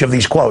know each of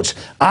these quotes.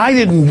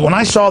 When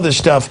I saw this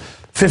stuff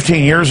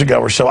 15 years ago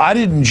or so, I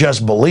didn't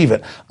just believe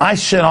it. I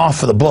sent off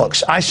for the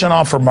books. I sent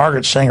off for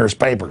Margaret Singer's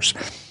papers.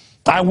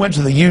 I went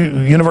to the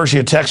University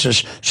of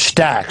Texas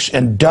stacks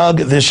and dug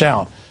this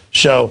out.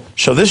 So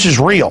this is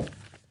real.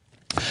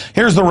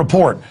 Here's the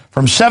report.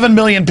 From 7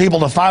 million people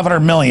to 500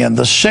 million,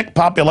 the sick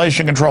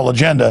population control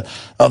agenda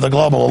of the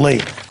global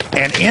elite.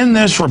 And in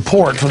this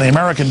report from the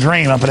American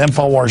Dream up at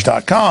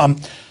Infowars.com,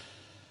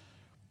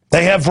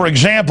 they have, for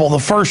example, the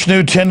first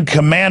new 10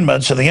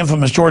 commandments of the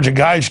infamous Georgia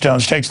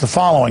Guidestone states the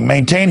following: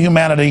 maintain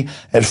humanity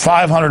at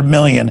 500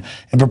 million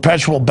in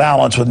perpetual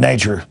balance with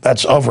nature.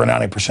 That's over a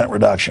 90%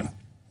 reduction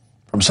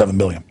from 7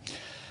 billion.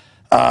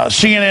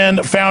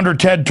 CNN founder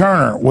Ted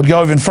Turner would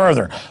go even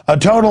further. A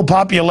total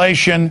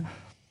population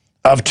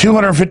of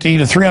 250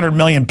 to 300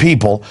 million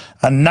people,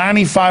 a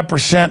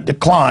 95%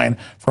 decline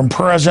from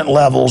present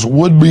levels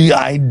would be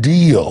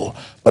ideal.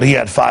 But he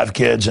had 5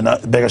 kids and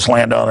the biggest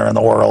landowner in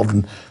the world,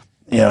 and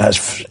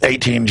has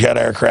 18 jet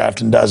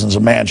aircraft and dozens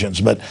of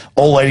mansions. But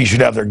old ladies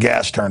should have their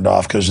gas turned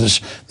off because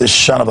this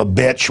son of a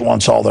bitch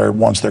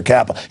wants their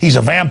capital. He's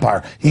a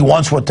vampire. He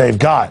wants what they've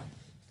got.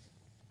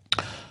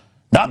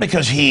 Not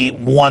because he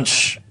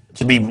wants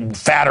to be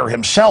fatter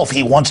himself.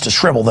 He wants to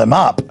shrivel them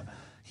up.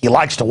 He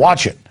likes to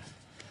watch it.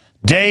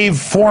 Dave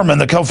Foreman,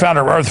 the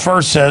co-founder of Earth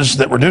First, says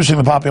that reducing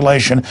the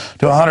population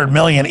to 100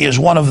 million is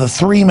one of the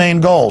 3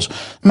 main goals.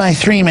 My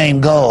 3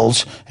 main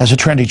goals, as a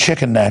trendy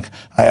chicken neck,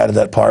 I added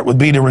that part, would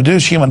be to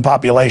reduce human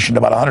population to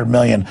about 100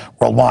 million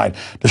worldwide,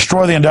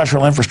 destroy the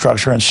industrial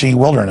infrastructure and sea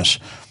wilderness,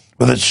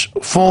 with its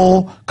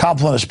full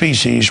complement of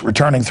species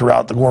returning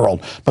throughout the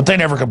world. But they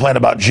never complain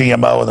about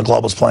GMO and the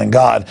globalists playing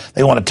God.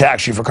 They want to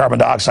tax you for carbon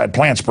dioxide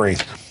plants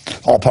breathe.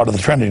 All part of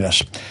the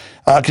trendiness.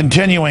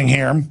 Continuing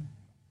here.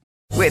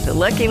 With the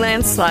Lucky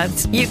Land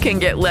Slots, you can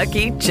get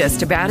lucky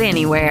just about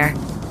anywhere.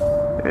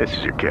 This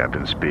is your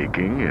captain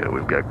speaking.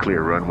 We've got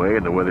clear runway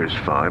and the weather's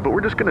fine, but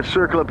we're just going to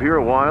circle up here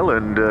a while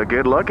and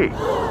get lucky.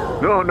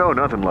 No,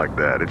 nothing like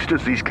that. It's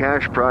just these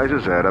cash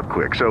prizes add up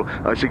quick. So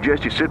I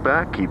suggest you sit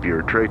back, keep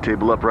your tray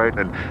table upright,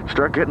 and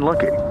start getting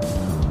lucky.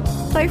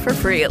 Play for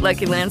free at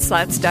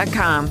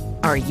LuckyLandSlots.com.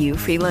 Are you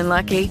feeling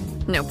lucky?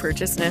 No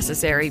purchase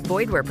necessary.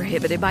 Void where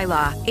prohibited by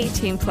law.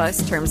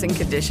 18+ terms and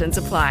conditions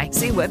apply.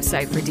 See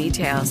website for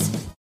details.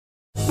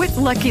 With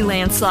Lucky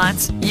Land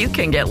Slots, you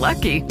can get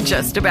lucky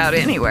just about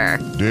anywhere.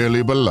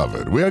 Dearly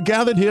beloved, we are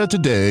gathered here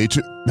today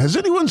to... Has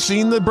anyone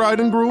seen the bride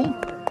and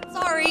groom?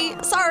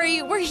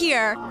 Sorry, we're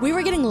here. We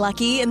were getting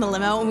lucky in the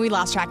limo and we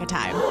lost track of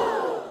time.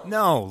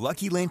 No,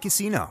 Lucky Land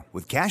Casino,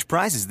 with cash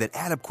prizes that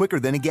add up quicker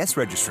than a guest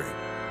registry.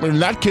 In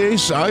that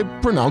case, I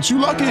pronounce you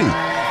lucky.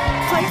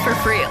 Play for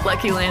free at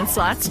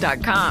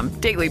LuckyLandSlots.com.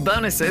 Daily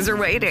bonuses are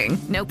waiting.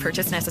 No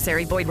purchase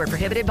necessary. Void where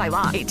prohibited by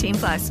law.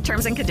 18+.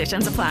 Terms and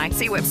conditions apply.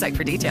 See website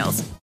for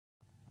details.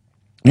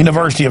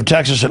 University of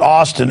Texas at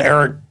Austin,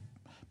 Eric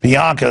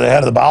Bianca, the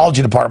head of the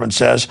biology department,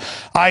 says,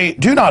 I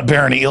do not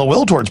bear any ill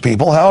will towards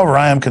people. However,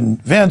 I am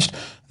convinced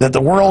that the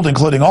world,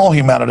 including all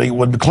humanity,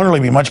 would clearly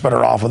be much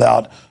better off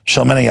without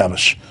so many of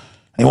us.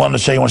 He wanted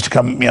to say he wants to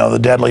come, the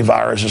deadly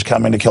virus is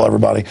coming to kill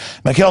everybody.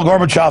 Mikhail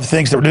Gorbachev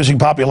thinks that reducing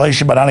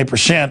population by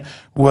 90%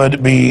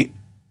 would be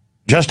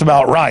just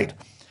about right.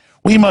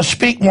 We must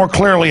speak more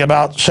clearly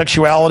about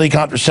sexuality,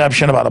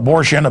 contraception, about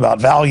abortion, about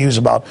values,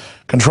 about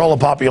control of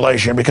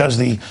population, because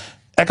the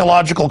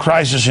ecological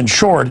crisis, in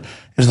short,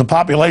 is the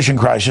population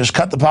crisis.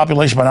 Cut the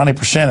population by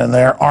 90% and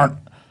there aren't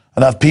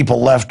enough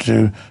people left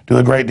to do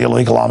a great deal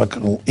of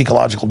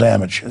ecological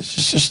damage.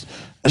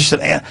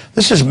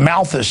 This is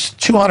Malthus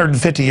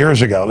 250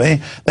 years ago.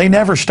 They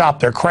never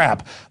stopped their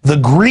crap. The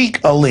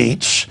Greek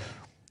elites,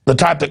 the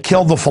type that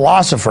killed the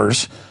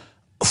philosophers,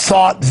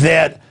 thought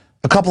that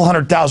a couple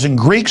 100,000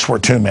 Greeks were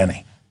too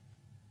many.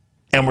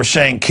 And were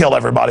saying, kill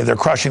everybody. They're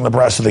crushing the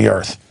rest of the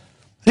earth.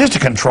 Just a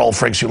control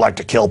freaks who like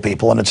to kill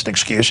people, and it's an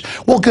excuse.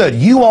 Well, good.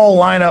 You all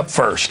line up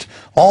first.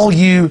 All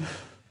you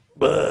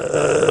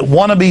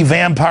wannabe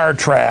vampire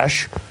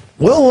trash,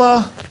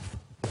 we'll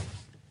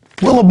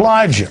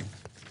oblige you.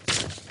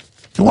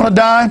 You want to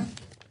die?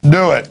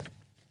 Do it.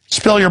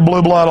 Spill your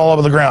blue blood all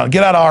over the ground.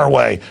 Get out of our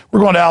way. We're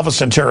going to Alpha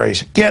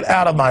Centauris. Get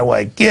out of my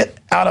way. Get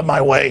out of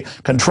my way,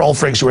 control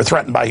freaks who are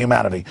threatened by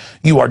humanity.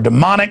 You are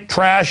demonic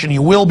trash and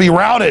you will be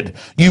routed.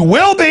 You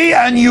will be,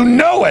 and you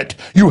know it.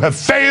 You have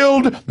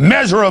failed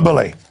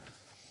miserably.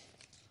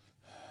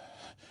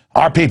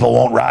 Our people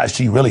won't rise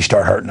till you really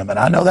start hurting them, and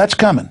I know that's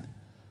coming.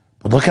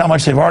 But look how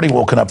much they've already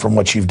woken up from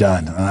what you've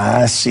done.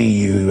 I see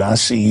you. I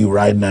see you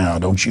right now.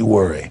 Don't you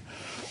worry.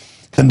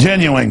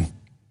 Continuing.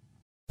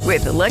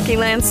 With the Lucky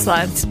Land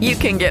Slots, you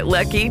can get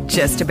lucky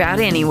just about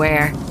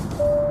anywhere.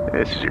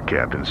 This is your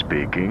captain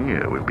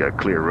speaking. We've got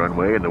clear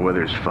runway and the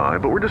weather's fine,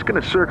 but we're just going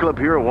to circle up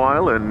here a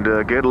while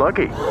and get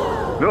lucky.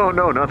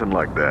 No, nothing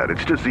like that.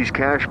 It's just these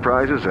cash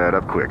prizes add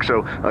up quick.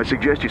 So I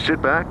suggest you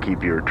sit back,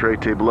 keep your tray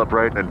table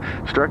upright, and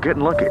start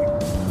getting lucky.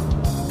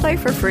 Play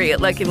for free at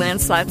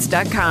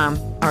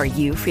LuckyLandSlots.com. Are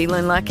you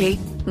feeling lucky?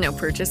 No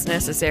purchase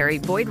necessary.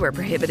 Void where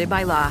prohibited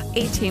by law.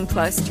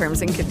 18+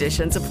 terms and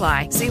conditions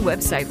apply. See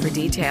website for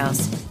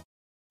details.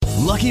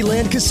 Lucky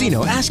Land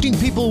Casino, asking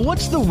people,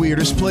 what's the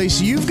weirdest place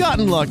you've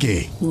gotten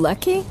lucky?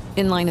 Lucky?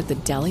 In line at the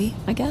deli,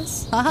 I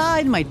guess? Aha,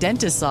 in my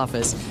dentist's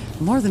office.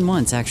 More than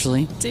once,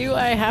 actually. Do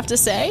I have to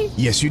say?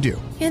 Yes, you do.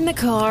 In the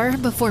car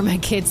before my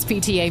kids'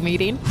 PTA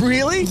meeting.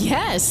 Really?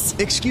 Yes.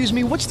 Excuse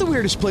me, what's the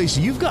weirdest place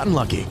you've gotten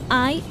lucky?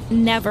 I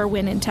never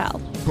win and tell.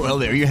 Well,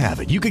 there you have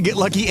it. You can get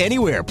lucky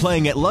anywhere,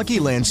 playing at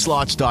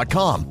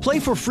LuckyLandSlots.com. Play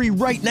for free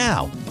right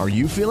now. Are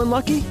you feeling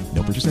lucky?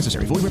 No purchase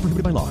necessary. Void where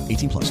prohibited by law.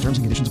 18+. Terms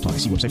and conditions apply.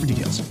 See website for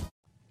details.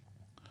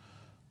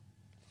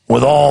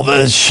 With all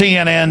the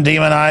CNN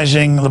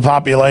demonizing the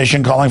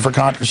population, calling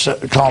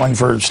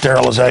for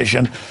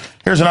sterilization.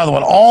 Here's another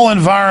one. All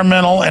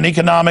environmental and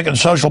economic and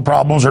social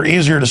problems are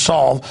easier to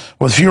solve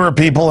with fewer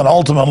people and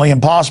ultimately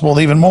impossible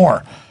with even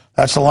more.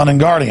 That's the London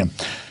Guardian.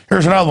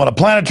 Here's another one. A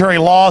planetary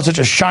law such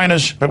as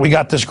China's, but we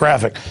got this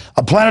graphic.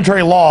 A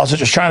planetary law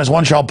such as China's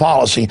one-child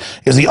policy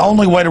is the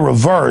only way to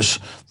reverse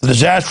the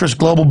disastrous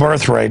global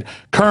birth rate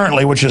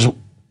currently, which is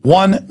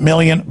 1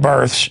 million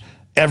births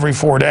every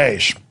 4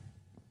 days.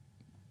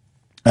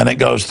 And it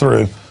goes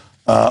through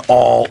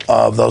all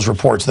of those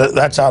reports.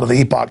 That's out of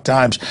the Epoch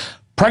Times.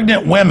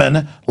 Pregnant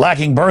women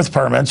lacking birth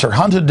permits are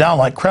hunted down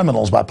like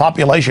criminals by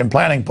population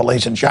planning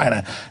police in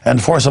China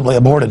and forcibly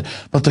aborted.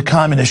 But the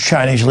communist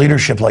Chinese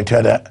leadership, like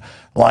Ted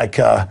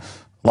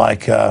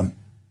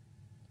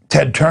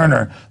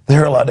Turner,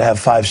 they're allowed to have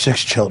 5-6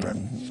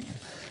 children.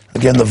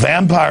 Again, the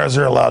vampires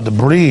are allowed to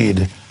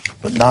breed,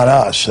 but not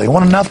us. They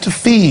want enough to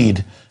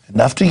feed,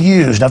 enough to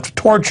use, enough to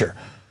torture.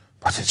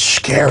 But it's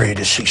scary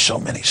to see so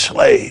many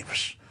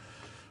slaves.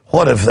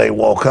 What if they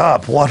woke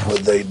up? What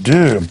would they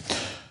do?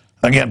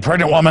 Again,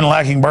 pregnant women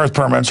lacking birth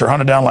permits are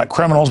hunted down like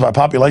criminals by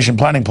population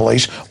planning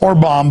police or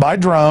bombed by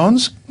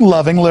drones.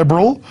 Loving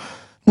liberal,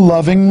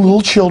 loving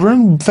little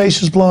children,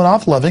 faces blown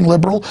off, loving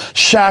liberal.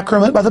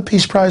 Sacrament by the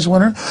Peace Prize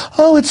winner.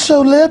 Oh, it's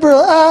so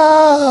liberal.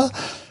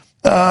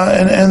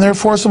 And they're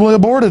forcibly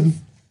aborted.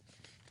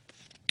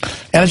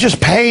 And it's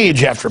just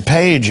page after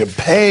page of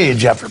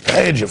page after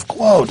page of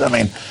quote. I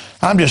mean,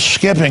 I'm just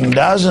skipping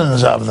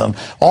dozens of them,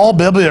 all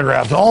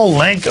bibliographed, all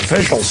linked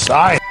official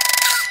sites.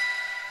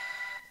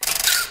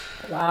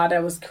 Wow,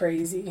 that was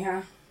crazy,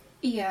 huh?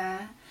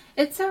 Yeah.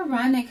 It's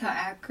ironic how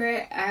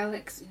accurate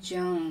Alex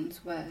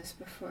Jones was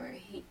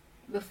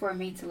before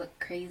made to look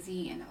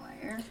crazy and a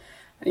liar.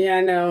 Yeah,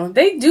 I know.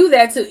 They do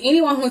that to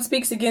anyone who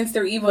speaks against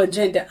their evil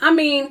agenda. I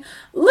mean,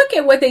 look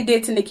at what they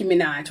did to Nicki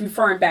Minaj,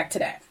 referring back to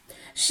that.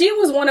 She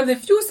was one of the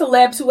few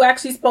celebs who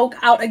actually spoke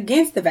out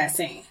against the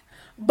vaccine.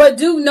 But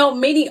do know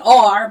many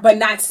are, but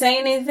not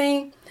saying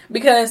anything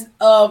because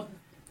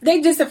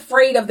they just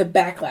afraid of the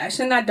backlash,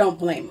 and I don't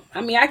blame them. I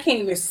mean, I can't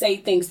even say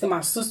things to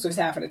my sisters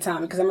half of the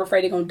time because I'm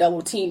afraid they're going to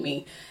double team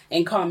me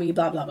and call me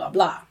blah, blah, blah,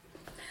 blah.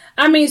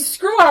 I mean,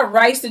 screw our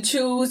rights to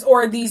choose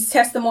or these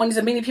testimonies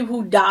of many people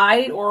who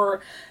died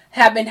or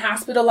have been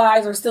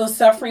hospitalized or still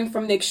suffering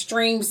from the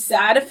extreme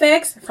side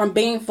effects from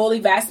being fully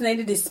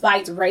vaccinated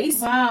despite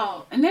race.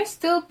 Wow. And they're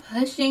still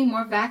pushing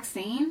more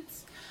vaccines?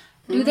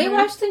 Do they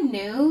watch the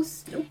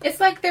news? Nope.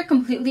 It's like they're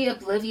completely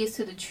oblivious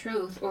to the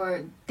truth,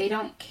 or they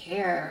don't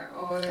care,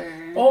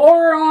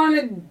 or on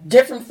a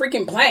different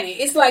freaking planet.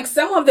 It's like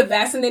some of the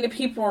vaccinated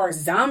people are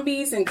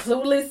zombies and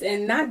clueless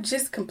and not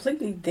just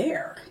completely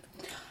there.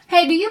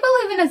 Hey, do you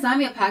believe in a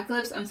zombie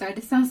apocalypse? I'm sorry,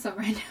 this sounds so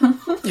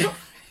random.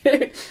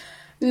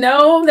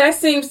 No, that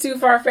seems too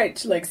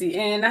far-fetched, Lexi,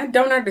 and I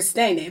don't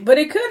understand it. But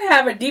it could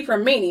have a deeper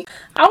meaning.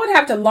 I would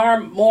have to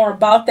learn more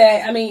about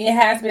that. I mean, it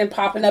has been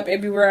popping up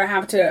everywhere. I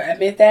have to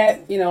admit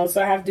that,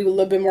 so I have to do a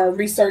little bit more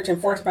research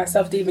and force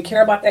myself to even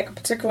care about that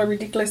particular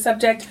ridiculous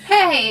subject.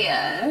 Hey,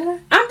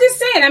 I'm just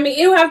saying, I mean,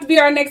 it'll have to be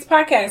our next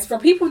podcast. For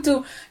people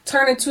to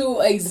turn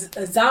into a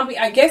zombie,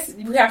 I guess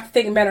we have to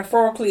think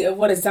metaphorically of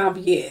what a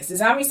zombie is. A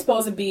zombie is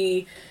supposed to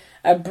be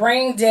a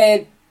brain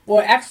dead,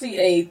 well, actually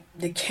a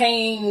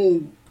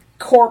decaying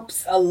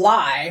corpse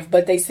alive,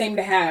 but they seem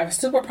to have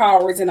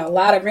superpowers and a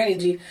lot of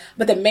energy,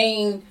 but the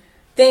main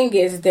thing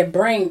is they're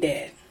brain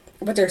dead,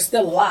 but they're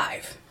still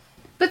alive.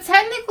 But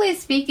technically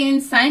speaking,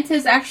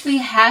 scientists actually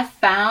have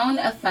found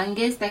a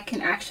fungus that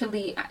can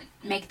actually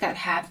make that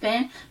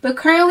happen, but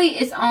currently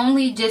it's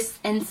only just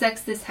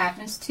insects this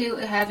happens to.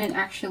 It haven't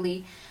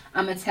actually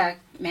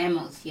attacked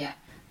mammals yet.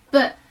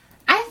 But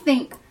I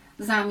think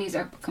zombies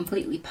are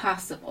completely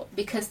possible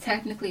because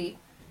technically,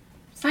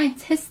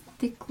 scientifically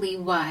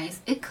wise,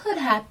 it could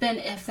happen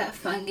if that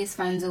fungus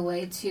finds a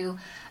way to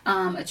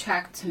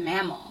attract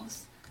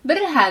mammals. But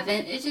it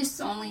haven't. It's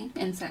just only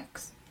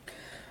insects.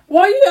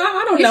 Well, yeah,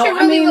 I don't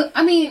know.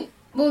 I mean,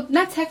 well,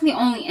 not technically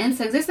only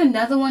insects. There's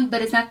another one,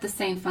 but it's not the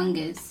same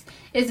fungus.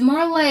 It's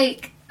more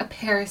like a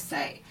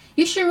parasite.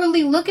 you should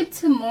really look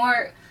into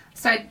more.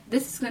 Sorry,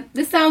 this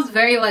sounds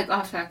very like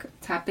off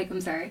topic.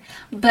 I'm sorry,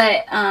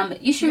 but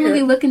you should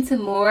really look into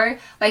more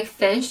like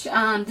fish.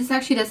 This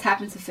actually does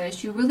happen to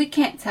fish. You really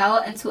can't tell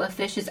until a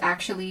fish is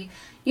actually,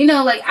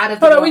 like out of.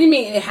 Hold on, what do you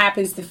mean it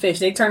happens to fish?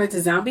 They turn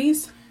into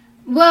zombies?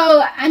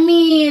 Well, I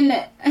mean,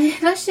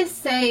 let's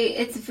just say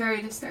it's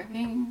very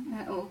disturbing.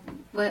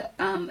 What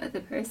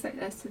the parasite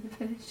does to the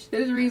fish.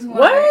 There's a reason why.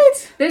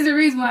 What? There's a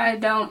reason why I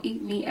don't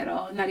eat meat at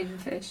all. Not even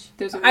fish.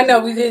 I know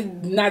we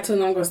did not too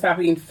long ago stop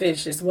eating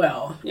fish as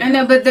well. I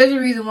know, but there's a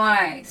reason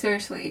why.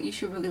 Seriously, you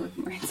should really look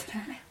more into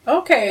that.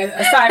 Okay,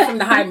 aside from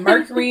the high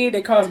mercury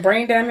that cause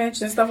brain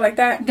damage and stuff like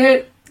that,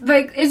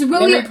 it's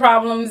really memory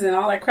problems and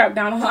all that crap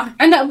down the line.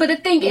 I know, but the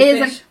thing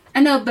is, I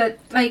know, but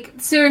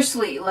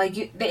seriously,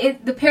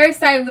 the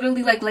parasite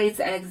literally lays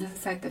eggs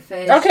inside the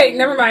fish. Okay,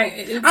 never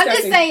mind.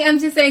 I'm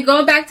just saying.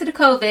 Going back to the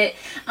COVID.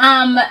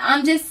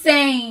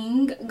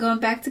 Going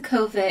back to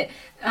COVID.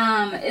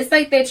 It's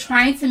like they're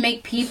trying to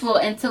make people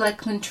into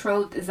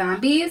controlled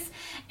zombies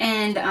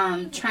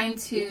and trying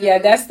to. Yeah,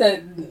 that's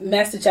the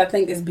message I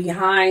think is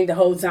behind the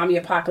whole zombie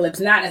apocalypse.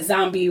 Not a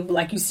zombie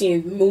like you see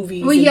in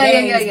movies. Well, and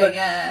games,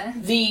 yeah.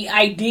 The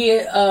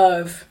idea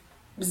of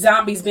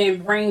zombies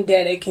being brain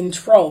dead and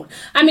controlled.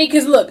 I mean,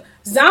 because look,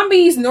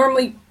 zombies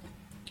normally...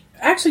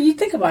 Actually, you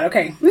think about it.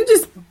 Okay, let me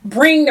just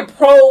bring the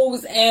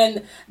pros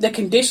and the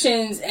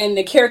conditions and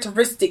the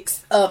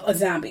characteristics of a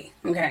zombie.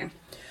 Okay.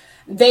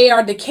 They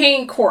are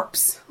decaying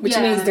corpse, which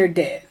means they're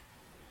dead.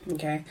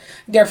 Okay.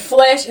 Their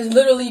flesh is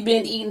literally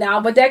being eaten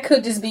out, but that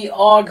could just be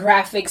all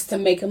graphics to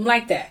make them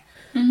like that.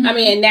 Mm-hmm. I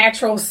mean, in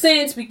natural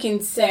sense, we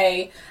can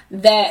say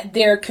that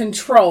they're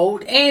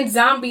controlled, and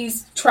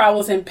zombies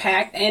travels in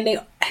pack, and they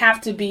have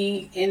to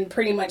be in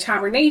pretty much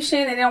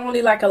hibernation, and they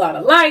only like a lot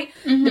of light,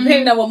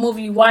 depending on what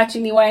movie you watch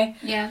anyway.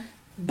 Yeah.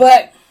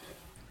 But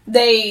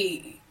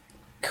they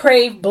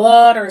crave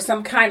blood or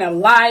some kind of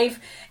life.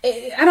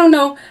 I don't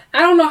know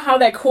how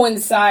that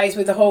coincides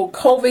with the whole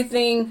COVID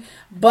thing,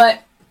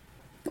 but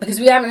because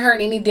we haven't heard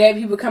any dead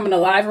people coming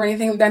alive or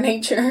anything of that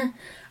nature.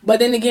 But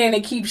then again,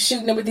 they keep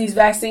shooting them with these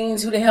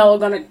vaccines. Who the hell are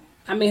gonna...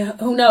 I mean,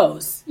 who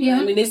knows? Yeah.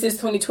 I mean, this is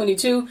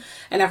 2022,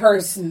 and I've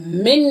heard so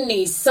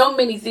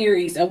many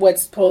theories of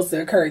what's supposed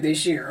to occur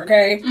this year,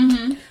 okay?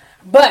 Mm-hmm.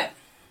 But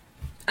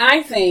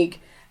I think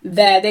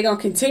that they're going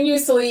to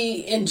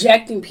continuously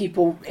injecting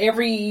people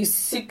every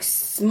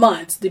 6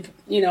 months,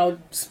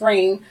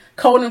 spring,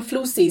 cold and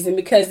flu season,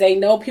 because they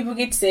know people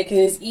get sick, and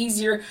it's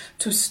easier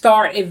to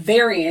start a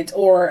variant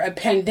or a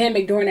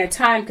pandemic during that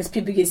time because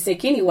people get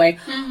sick anyway.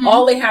 Mm-hmm.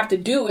 All they have to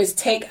do is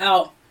take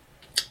out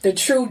the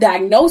true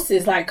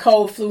diagnosis, like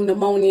cold, flu,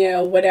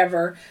 pneumonia,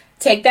 whatever,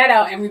 take that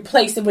out and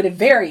replace it with a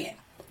variant.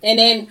 And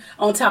then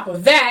on top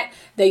of that,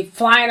 they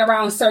flying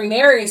around certain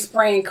areas,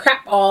 spraying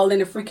crap all in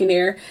the freaking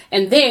air,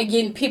 and then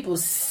getting people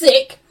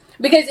sick.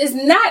 Because it's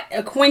not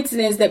a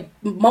coincidence that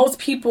most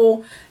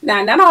people,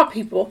 not all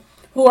people,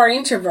 who are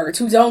introverts,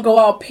 who don't go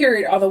out,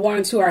 period, are the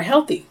ones who are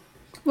healthy.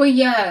 Well,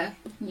 yeah.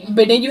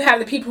 But then you have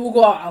the people who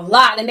go out a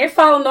lot, and they're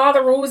following all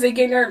the rules. They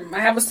getting her. I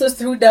have a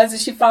sister who does it.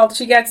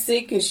 She got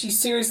sick, and she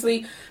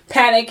seriously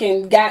panicked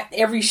and got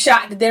every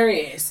shot that there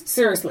is.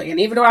 Seriously. And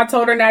even though I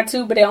told her not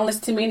to, but they don't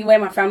listen to me anyway.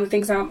 My family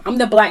thinks I'm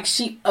the black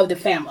sheep of the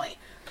family.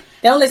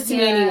 They don't listen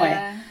to me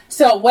anyway.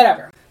 So,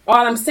 whatever.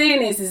 All I'm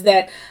saying is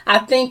that I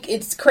think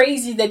it's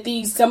crazy that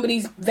some of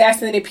these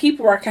vaccinated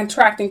people are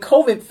contracting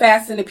COVID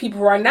faster than the people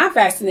who are not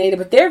vaccinated,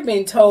 but they're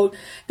being told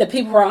that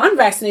people who are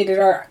unvaccinated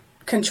are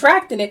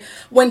contracting it.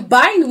 When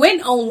Biden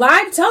went on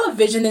live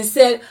television and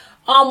said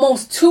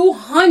almost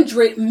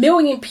 200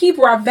 million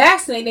people are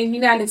vaccinated in the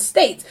United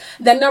States,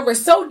 that number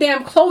is so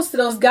damn close to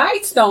those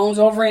Guidestones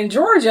over in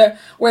Georgia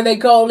where they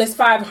go, it's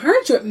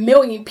 500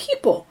 million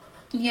people.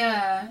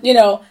 Yeah.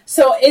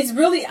 So it's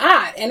really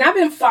odd. And I've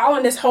been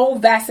following this whole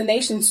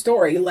vaccination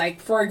story. Like,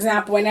 for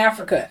example, in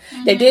Africa,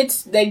 they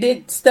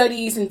did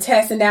studies and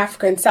tests in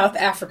Africa and South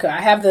Africa.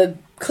 I have the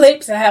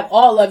clips. I have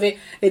all of it.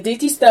 They did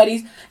these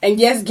studies.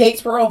 And yes,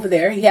 Gates were over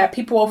there. He had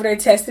people over there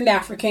testing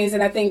Africans.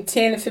 And I think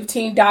 10 or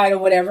 15 died or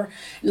whatever.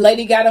 The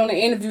lady got on the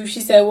interview.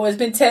 She said, well, it's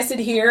been tested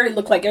here. It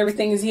looked like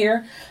everything is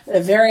here. The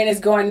variant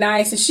is going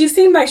nice. And she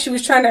seemed like she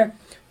was trying to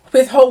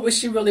withhold what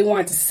she really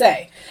wanted to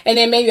say. And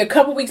then maybe a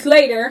couple weeks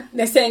later,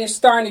 they're saying it's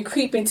starting to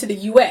creep into the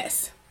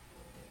U.S.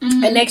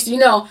 Mm-hmm. And next you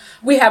know,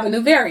 we have a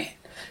new variant.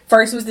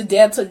 First was the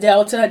Delta,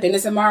 then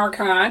it's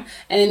Omicron,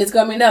 and then it's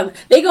going to be another.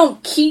 They're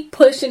going to keep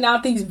pushing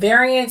out these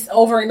variants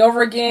over and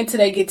over again till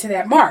they get to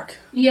that mark.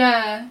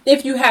 Yeah.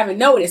 If you haven't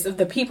noticed, of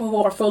the people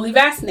who are fully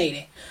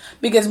vaccinated.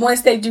 Because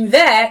once they do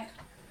that,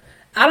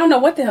 I don't know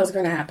what the hell's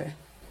going to happen.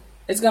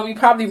 It's going to be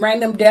probably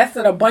random deaths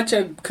and a bunch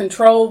of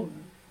controlled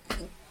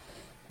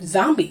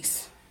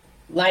zombies.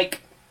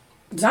 Like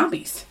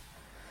zombies.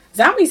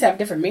 Zombies have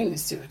different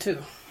meanings to it too.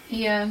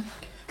 Yeah.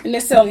 They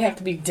necessarily have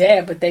to be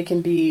dead, but they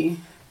can be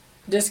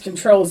just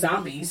controlled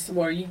zombies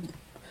where you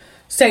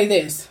say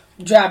this,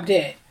 drop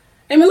dead.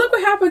 I mean, look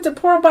what happened to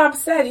poor Bob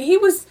Saget. He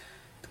was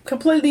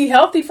completely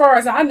healthy far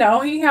as I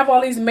know. He didn't have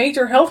all these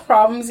major health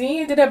problems. He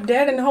ended up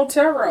dead in the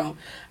hotel room.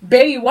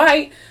 Betty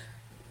White,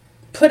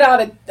 put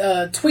out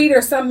a tweet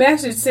or some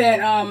message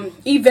saying,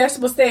 eat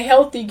vegetables, stay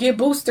healthy, get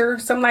booster,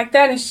 something like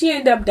that, and she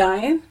ended up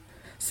dying.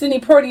 Sidney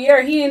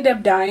Poitier, he ended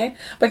up dying.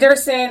 But they're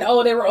saying,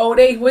 oh, they were old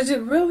age. Was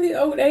it really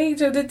old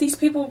age, or did these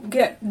people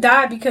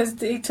die because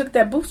they took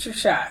that booster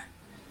shot?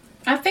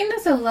 I think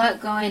there's a lot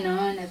going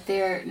on that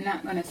they're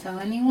not going to tell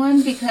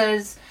anyone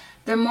because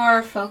they're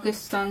more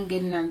focused on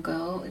getting their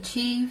goal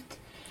achieved.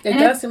 It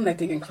does seem like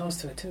they're getting close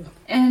to it, too.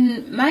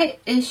 And my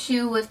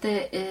issue with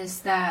it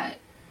is that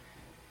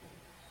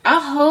I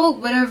hope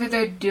whatever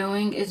they're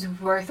doing is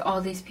worth all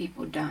these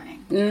people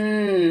dying.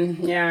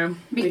 Yeah.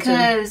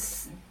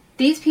 Because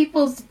these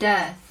people's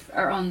deaths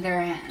are on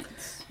their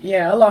hands.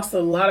 Yeah, I lost a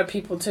lot of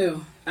people,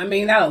 too. I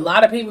mean, not a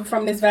lot of people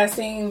from this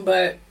vaccine,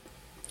 but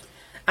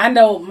I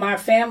know my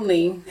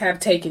family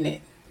have taken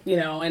it,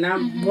 and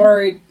I'm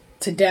worried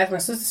to death. My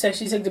sister said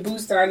she took the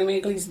booster. I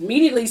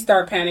immediately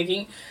start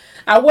panicking.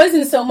 I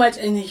wasn't so much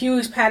in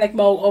huge panic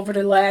mode over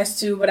the last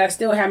two, but I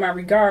still have my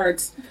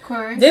regards. Of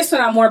course. This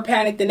one I'm more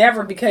panicked than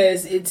ever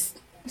because it's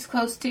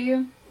close to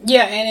you.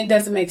 Yeah, and it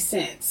doesn't make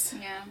sense.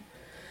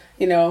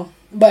 Yeah.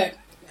 But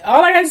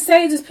all I got to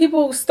say is just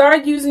people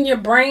start using your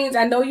brains.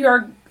 I know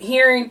you're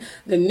hearing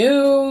the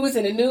news,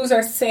 and the news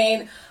are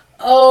saying,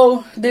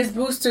 oh, this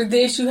booster,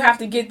 this, you have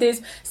to get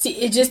this. See,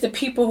 it's just the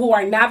people who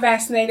are not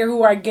vaccinated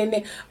who are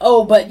getting it.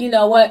 Oh, but you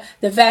know what?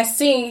 The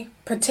vaccine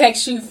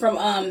protects you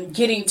from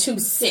getting too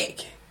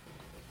sick.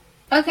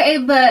 Okay,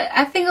 but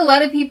I think a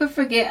lot of people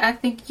forget, I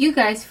think you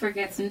guys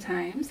forget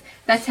sometimes,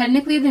 that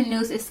technically the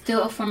news is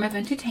still a form of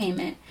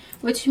entertainment,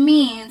 which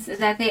means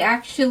that they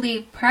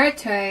actually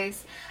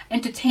prioritize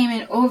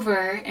entertainment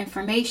over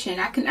information.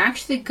 I can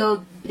actually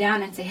go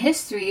down into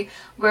history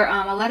where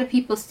a lot of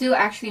people still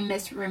actually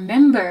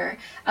misremember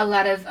a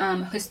lot of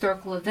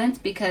historical events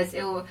because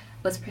it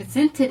was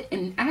presented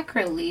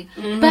inaccurately.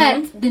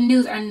 But the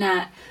news are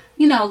not,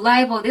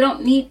 liable. They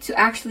don't need to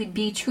actually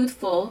be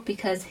truthful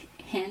because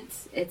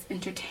hence it's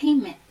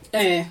entertainment.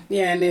 Yeah,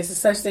 and there's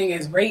such thing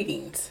as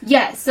ratings.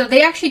 Yeah, so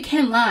they actually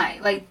can lie.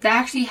 Like they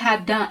actually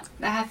have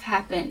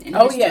happened in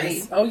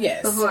history. Oh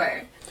yes.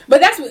 Before. But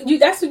that's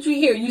what you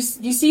hear. You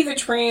see the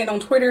trend on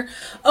Twitter.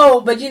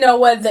 Oh, but you know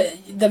what?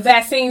 The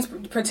vaccines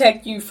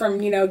protect you from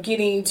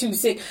getting too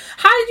sick.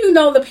 How did you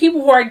know the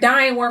people who are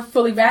dying weren't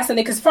fully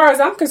vaccinated? Because as far as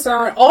I'm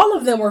concerned, all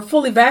of them were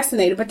fully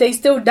vaccinated, but they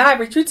still died.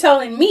 But you're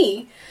telling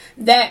me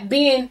that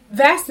being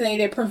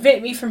vaccinated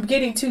prevent me from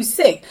getting too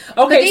sick. Okay,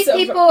 but these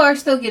people are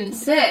still getting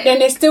sick. And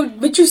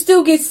but you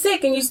still get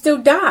sick and you still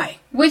die.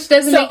 Which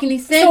doesn't make any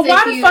sense. So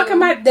why the fuck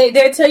am I?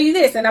 They'll tell you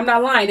this, and I'm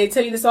not lying. They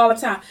tell you this all the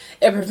time.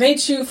 It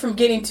prevents you from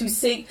getting too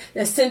sick.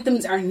 The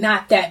symptoms are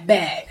not that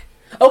bad.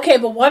 Okay,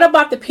 but what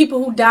about the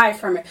people who die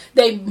from it?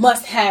 They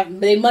must have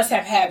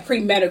had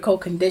pre-medical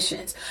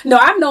conditions. No,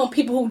 I've known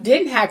people who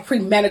didn't have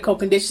pre-medical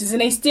conditions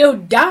and they still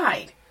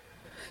died.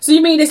 So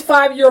you mean this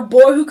 5-year-old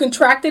boy who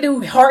contracted it,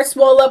 whose heart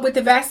swelled up with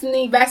the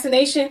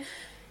vaccination,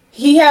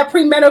 he had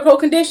pre-medical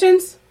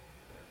conditions?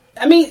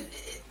 I mean,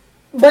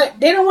 but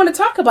they don't want to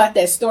talk about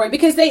that story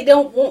because they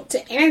don't want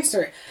to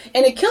answer it.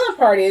 And the killer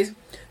part is,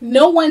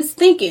 no one's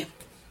thinking.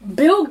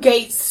 Bill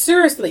Gates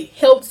seriously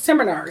held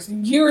seminars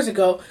years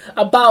ago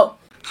about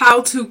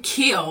how to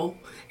kill,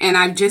 and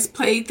I just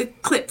played the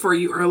clip for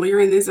you earlier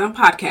in this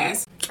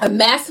podcast, a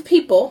mass of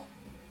people,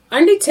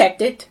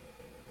 undetected,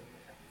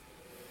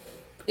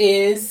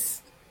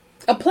 is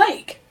a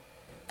plague,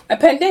 a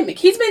pandemic.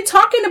 He's been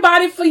talking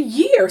about it for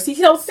years. He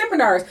held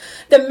seminars.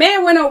 The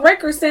man went on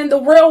record saying the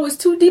world was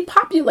too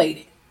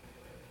depopulated.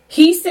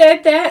 He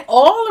said that.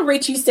 All the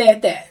Richie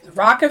said that.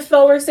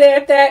 Rockefeller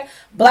said that.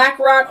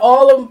 BlackRock,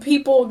 all of the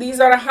people, these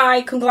are the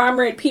high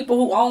conglomerate people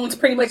who owns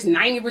pretty much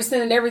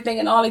 90% of everything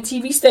and all the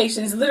TV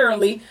stations,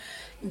 literally.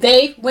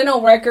 They went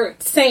on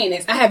record saying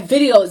this. I have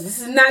videos.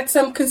 This is not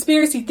some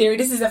conspiracy theory.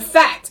 This is a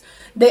fact.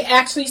 They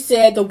actually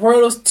said the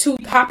world is too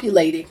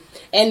populated.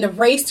 And the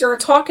race they're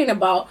talking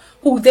about,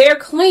 who they're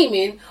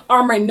claiming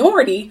are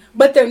minority,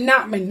 but they're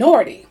not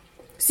minority.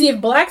 See, if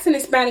blacks and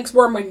Hispanics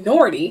were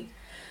minority,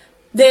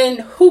 then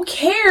who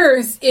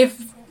cares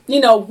if,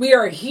 we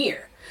are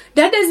here?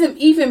 That doesn't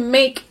even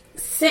make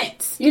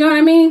sense. You know what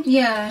I mean?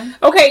 Yeah.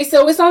 Okay,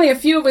 so it's only a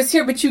few of us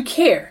here, but you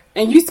care.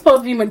 And you're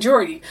supposed to be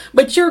majority.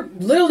 But you're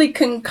literally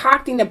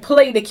concocting a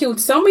play that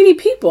killed so many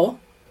people.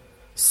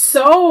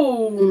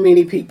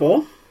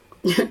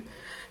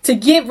 To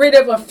get rid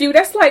of a few.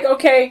 That's like,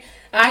 okay,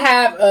 I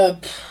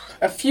have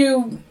a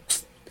few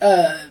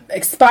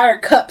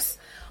expired cups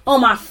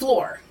on my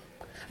floor.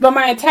 But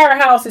my entire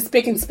house is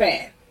spick and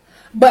span.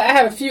 But I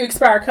have a few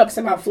expired cups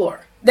on my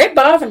floor. They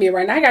bother me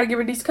right now. I got to get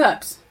rid of these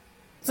cups.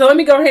 So let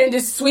me go ahead and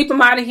just sweep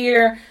them out of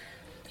here.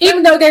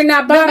 Even though they're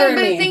not bothering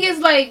me.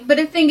 But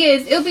the thing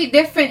is, it'll be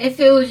different if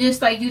it was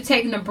just like you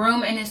taking a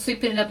broom and then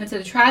sweeping it up into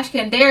the trash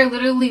can. They're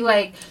literally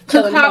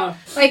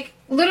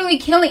literally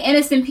killing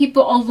innocent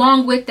people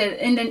along with it.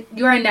 And then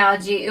your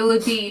analogy, it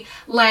would be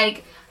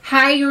like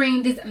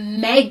hiring this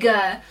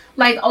mega,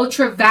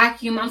 ultra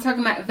vacuum. I'm talking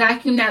about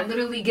vacuum that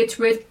literally gets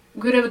rid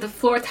of the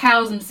floor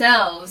tiles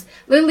themselves.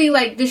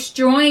 Literally,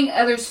 destroying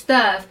other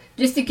stuff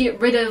just to get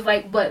rid of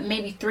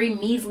maybe 3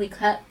 measly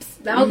cups.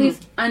 All these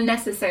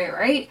unnecessary,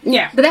 right?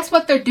 Yeah. But that's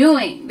what they're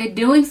doing. They're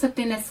doing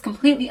something that's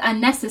completely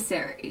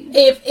unnecessary.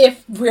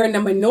 If we're in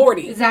the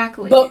minority.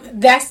 Exactly. But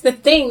that's the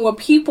thing, what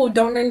people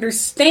don't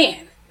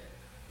understand.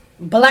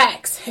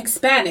 Blacks,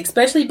 Hispanics,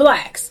 especially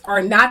blacks,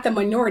 are not the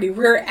minority.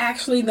 We're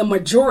actually the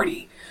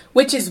majority,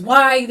 which is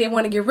why they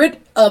want to get rid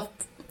of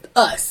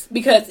us,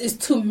 because it's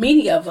too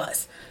many of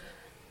us.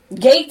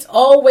 Gates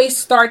always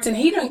starts, and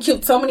he done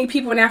killed so many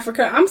people in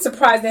Africa. I'm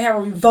surprised they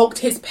haven't revoked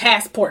his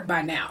passport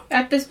by now.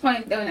 At this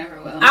point, they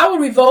never will. I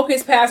would revoke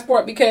his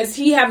passport because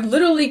he have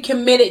literally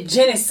committed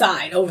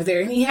genocide over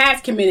there, and he has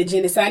committed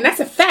genocide, and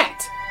that's a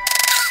fact.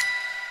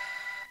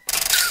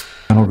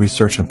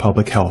 Research in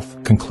public health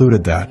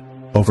concluded that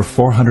over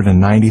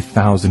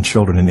 490,000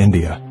 children in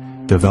India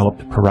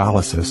developed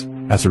paralysis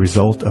as a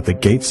result of the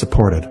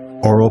Gates-supported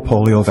oral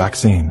polio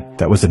vaccine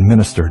that was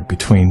administered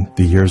between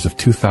the years of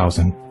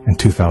 2000 and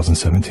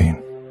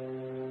 2017.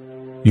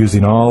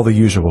 Using all the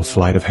usual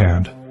sleight of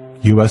hand,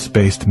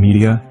 U.S.-based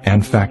media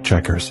and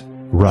fact-checkers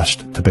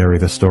rushed to bury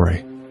the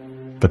story.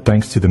 But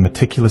thanks to the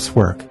meticulous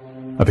work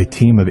of a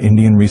team of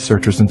Indian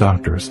researchers and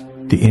doctors,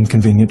 the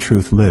inconvenient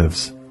truth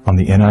lives on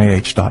the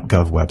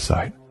NIH.gov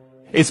website.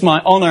 It's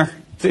my honor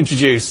to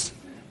introduce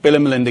Bill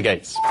and Melinda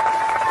Gates.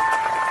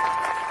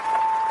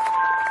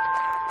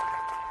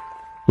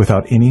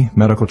 Without any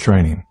medical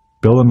training,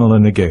 Bill and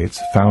Melinda Gates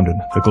founded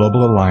the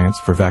Global Alliance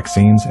for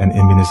Vaccines and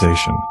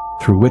Immunization,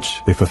 through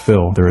which they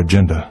fulfill their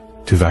agenda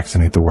to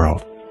vaccinate the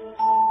world.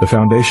 The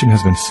foundation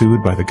has been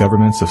sued by the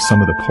governments of some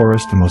of the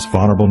poorest and most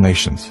vulnerable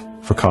nations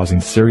for causing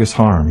serious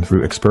harm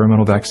through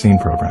experimental vaccine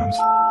programs.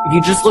 If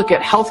you just look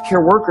at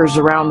healthcare workers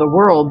around the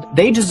world,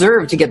 they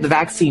deserve to get the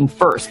vaccine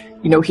first.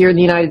 Here in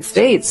the United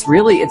States,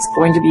 really, it's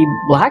going to be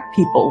Black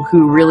people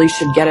who really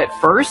should get it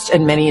first,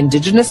 and many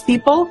indigenous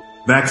people.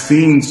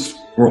 Vaccines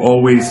were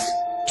always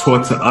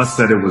taught to us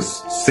that it was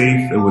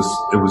safe, it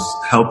was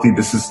healthy,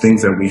 this is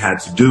things that we had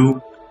to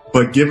do.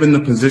 But given the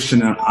position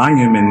that I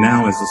am in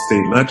now as a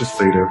state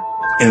legislator,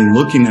 and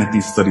looking at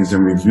these studies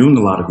and reviewing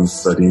a lot of these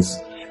studies,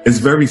 it's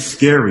very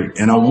scary,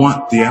 and I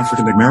want the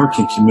African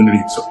American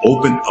community to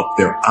open up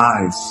their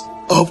eyes.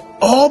 Of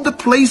all the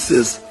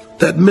places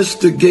that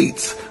Mr.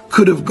 Gates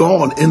could have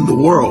gone in the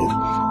world,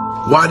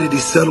 why did he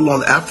settle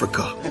on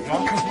Africa?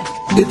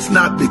 It's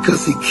not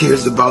because he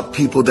cares about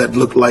people that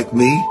look like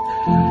me.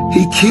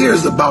 He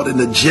cares about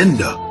an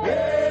agenda.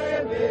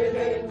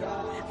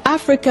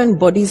 African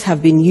bodies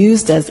have been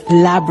used as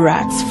lab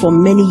rats for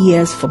many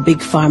years for Big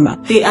Pharma.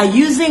 They are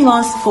using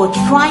us for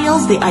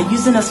trials, they are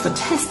using us for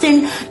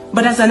testing,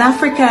 but as an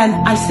African,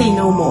 I say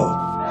no more.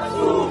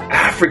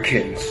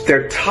 Africans,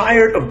 they're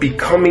tired of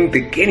becoming the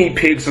guinea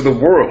pigs of the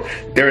world.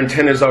 Their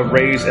antennas are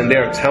raised and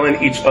they're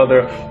telling each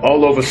other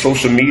all over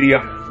social media.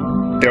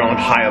 They're on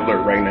high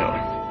alert right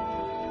now.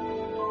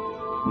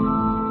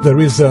 There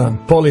is a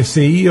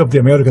policy of the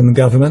American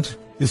government.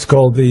 It's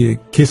called the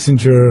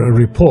Kissinger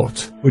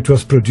Report, which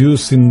was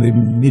produced in the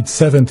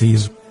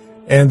mid-70s,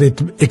 and it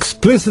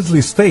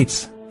explicitly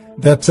states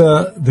that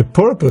the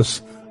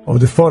purpose of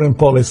the foreign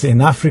policy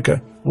in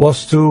Africa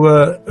was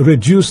to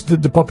reduce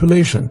the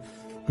population,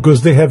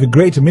 because they have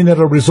great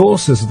mineral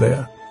resources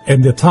there.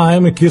 At the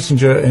time,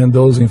 Kissinger and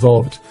those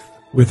involved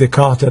with the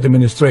Carter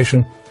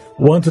administration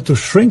wanted to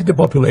shrink the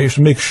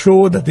population, make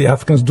sure that the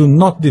Africans do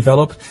not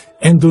develop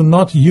and do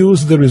not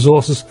use the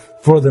resources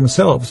for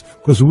themselves,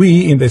 because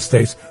we in the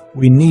States,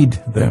 we need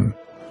them.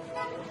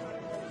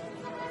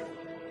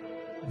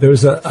 There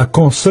is a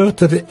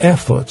concerted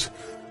effort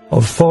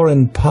of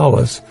foreign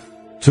powers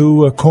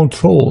to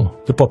control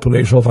the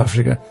population of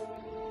Africa.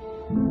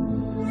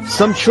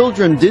 Some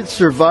children did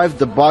survive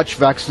the botched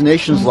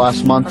vaccinations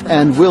last month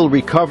and will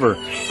recover,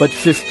 but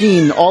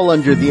 15, all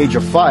under the age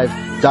of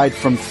 5, died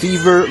from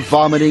fever,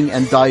 vomiting,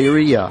 and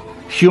diarrhea.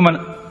 Human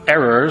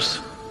errors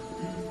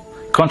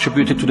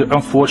contributed to the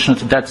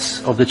unfortunate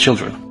deaths of the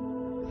children.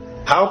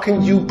 How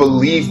can you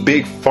believe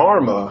Big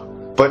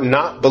Pharma but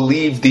not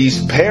believe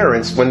these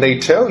parents when they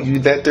tell you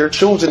that their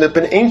children have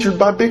been injured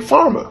by Big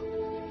Pharma?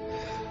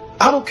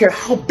 I don't care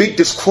how big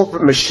this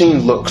corporate machine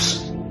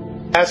looks.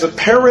 As a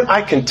parent,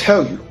 I can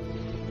tell you,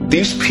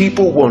 these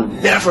people will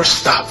never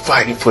stop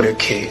fighting for their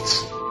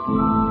kids.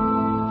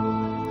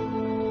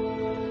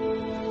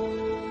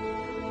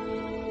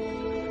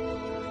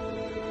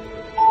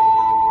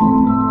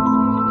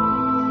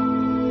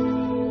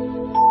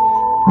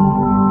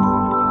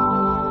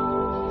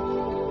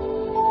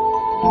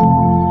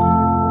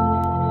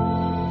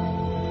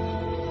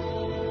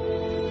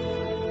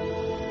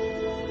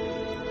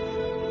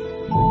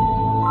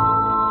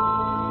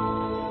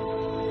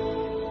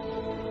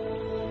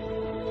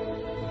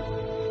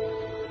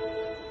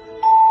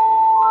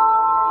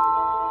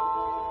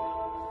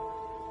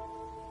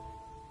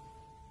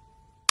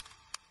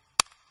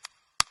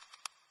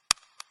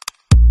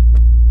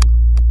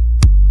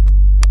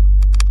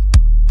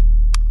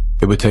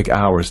 It would take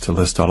hours to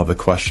list all of the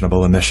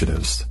questionable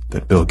initiatives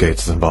that Bill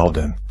Gates is involved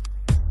in.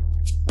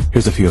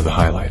 Here's a few of the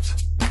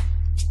highlights.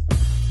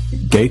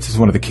 Gates is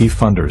one of the key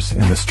funders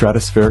in the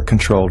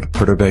stratospheric-controlled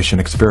perturbation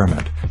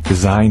experiment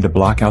designed to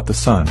block out the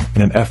sun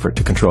in an effort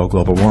to control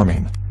global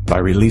warming by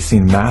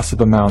releasing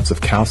massive amounts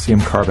of calcium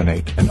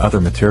carbonate and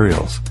other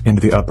materials into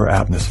the upper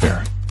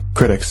atmosphere.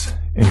 Critics,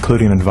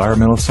 including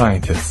environmental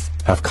scientists,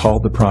 have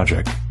called the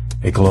project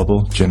a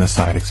global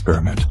genocide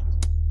experiment.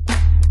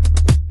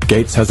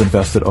 Gates has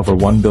invested over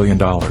 $1 billion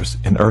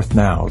in Earth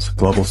Now's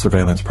global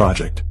surveillance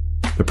project.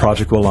 The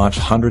project will launch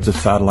hundreds of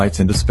satellites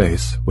into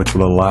space, which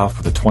will allow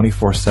for the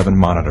 24/7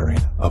 monitoring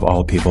of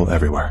all people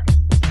everywhere.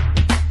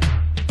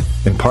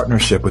 In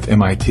partnership with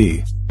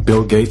MIT,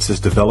 Bill Gates has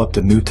developed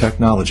a new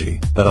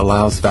technology that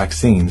allows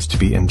vaccines to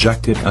be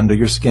injected under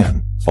your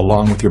skin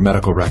along with your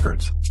medical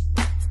records.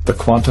 The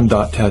Quantum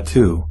Dot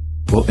Tattoo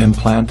will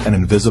implant an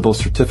invisible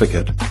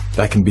certificate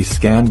that can be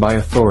scanned by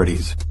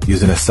authorities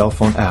using a cell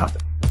phone app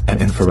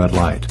and infrared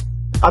light.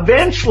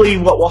 Eventually,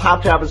 what we'll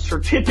have is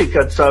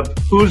certificates of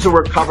who's a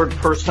recovered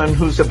person,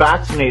 who's a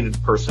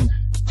vaccinated person.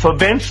 So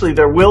eventually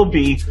there will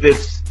be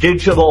this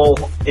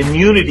digital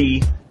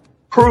immunity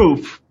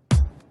proof.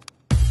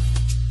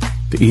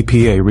 The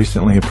EPA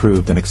recently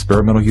approved an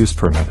experimental use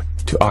permit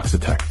to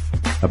Oxitec,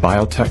 a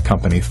biotech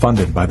company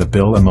funded by the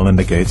Bill and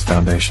Melinda Gates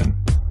Foundation.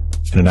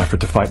 In an effort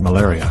to fight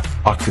malaria,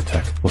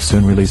 Oxitec will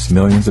soon release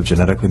millions of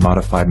genetically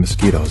modified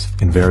mosquitoes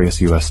in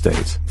various U.S.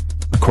 states.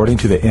 According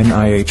to the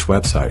NIH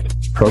website,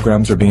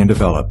 programs are being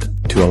developed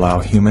to allow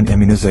human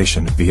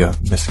immunization via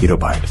mosquito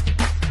bite.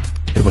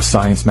 It was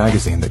Science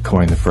magazine that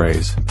coined the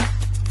phrase,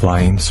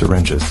 flying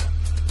syringes.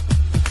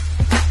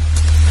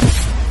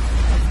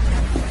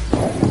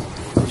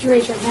 Would you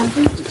raise your hand,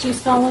 please? Do you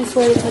solemnly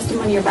swear the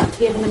testimony you're about to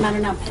give in the matter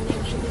now pending?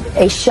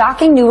 A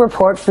shocking new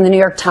report from the New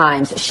York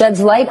Times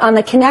sheds light on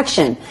the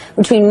connection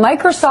between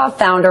Microsoft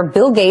founder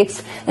Bill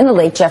Gates and the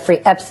late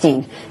Jeffrey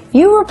Epstein.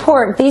 You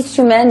report these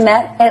two men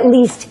met at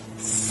least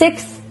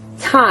 6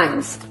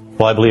 times.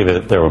 Well, I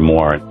believe there were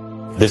more.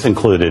 This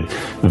included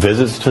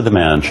visits to the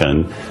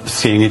mansion,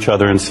 seeing each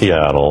other in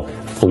Seattle,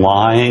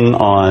 flying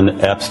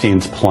on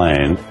Epstein's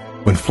plane.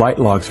 When flight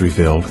logs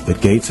revealed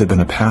that Gates had been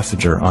a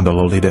passenger on the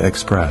Lolita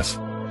Express,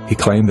 he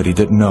claimed that he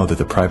didn't know that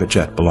the private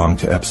jet belonged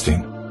to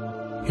Epstein.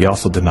 He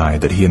also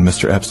denied that he and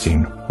Mr.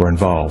 Epstein were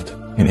involved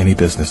in any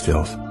business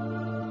deals.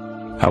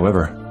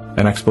 However,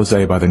 an expose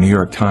by the New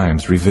York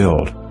Times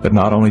revealed that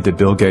not only did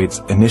Bill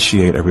Gates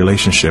initiate a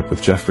relationship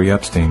with Jeffrey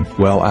Epstein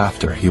well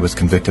after he was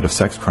convicted of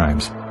sex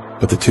crimes,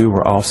 but the two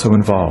were also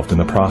involved in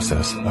the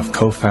process of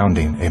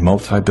co-founding a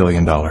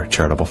multi-billion-dollar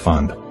charitable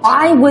fund.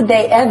 Why would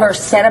they ever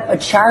set up a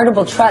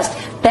charitable trust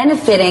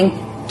benefiting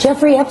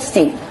Jeffrey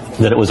Epstein?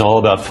 That it was all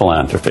about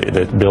philanthropy,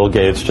 that Bill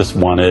Gates just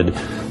wanted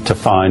to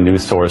find new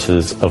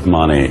sources of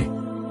money.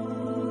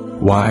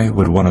 Why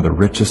would one of the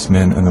richest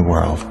men in the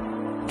world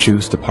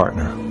choose to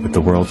partner with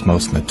the world's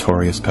most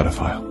notorious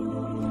pedophile?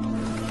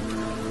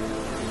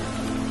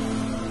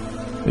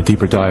 A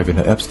deeper dive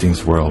into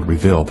Epstein's world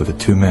revealed that the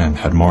two men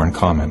had more in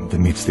common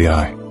than meets the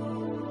eye.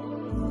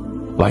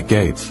 Like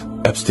Gates,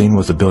 Epstein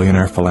was a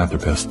billionaire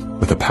philanthropist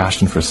with a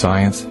passion for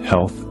science,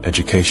 health,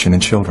 education,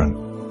 and children.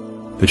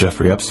 The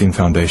Jeffrey Epstein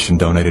Foundation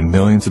donated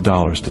millions of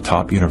dollars to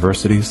top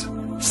universities,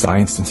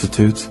 science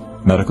institutes,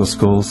 medical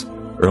schools,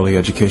 early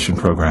education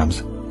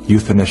programs,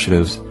 youth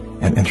initiatives,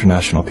 and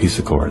international peace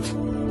accords.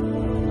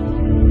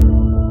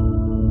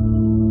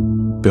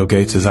 Bill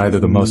Gates is either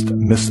the most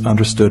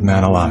misunderstood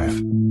man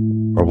alive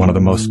or one of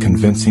the most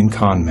convincing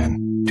con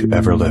men to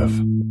ever live.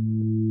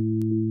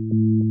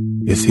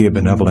 Is he a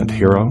benevolent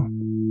hero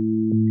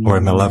or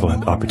a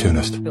malevolent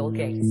opportunist? Bill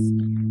Gates.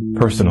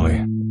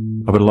 Personally,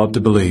 I would love to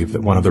believe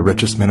that one of the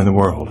richest men in the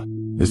world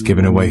is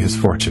giving away his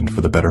fortune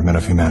for the betterment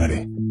of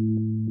humanity.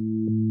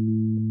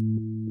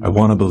 I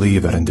want to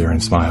believe that endearing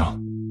smile.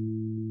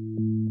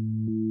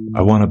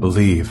 I want to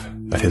believe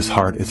that his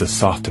heart is as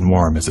soft and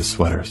warm as his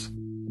sweaters.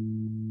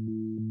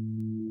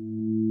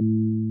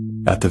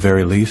 At the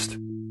very least,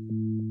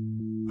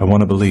 I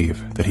want to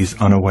believe that he's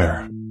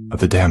unaware of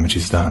the damage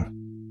he's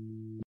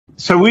done.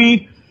 So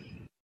we,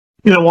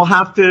 we'll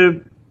have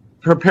to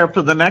prepare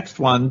for the next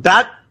one.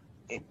 That,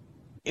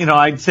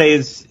 I'd say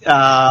is,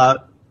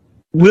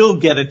 will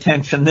get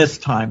attention this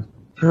time.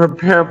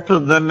 Prepare for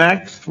the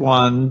next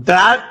one.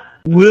 That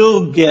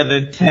will get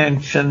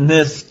attention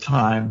this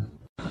time.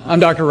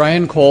 I'm Dr.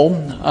 Ryan Cole.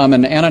 I'm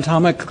an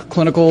anatomic,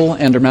 clinical,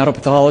 and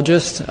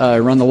dermatopathologist. I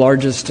run the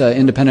largest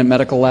independent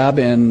medical lab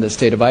in the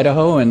state of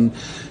Idaho and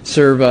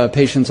serve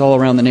patients all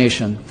around the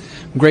nation.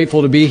 I'm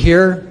grateful to be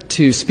here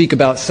to speak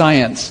about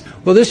science.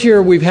 Well, this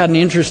year we've had an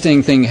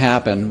interesting thing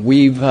happen.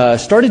 We've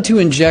started to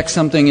inject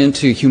something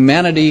into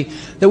humanity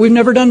that we've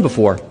never done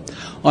before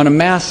on a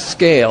mass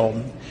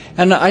scale.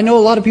 And I know a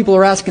lot of people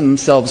are asking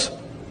themselves,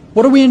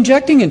 what are we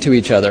injecting into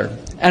each other?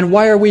 And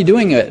why are we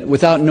doing it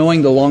without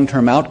knowing the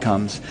long-term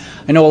outcomes?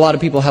 I know a lot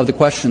of people have the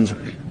questions,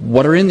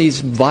 what are in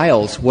these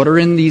vials? What are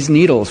in these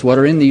needles? What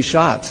are in these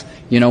shots?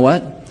 You know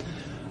what?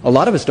 A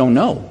lot of us don't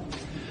know.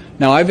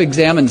 Now, I've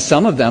examined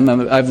some of them.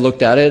 I've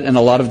looked at it, and a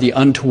lot of the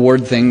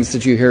untoward things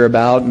that you hear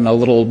about, and a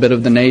little bit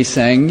of the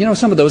naysaying.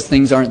 Some of those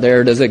things aren't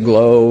there. Does it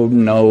glow?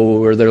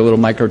 No. Are there little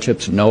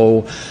microchips?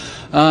 No.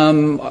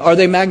 Are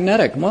they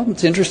magnetic? Well,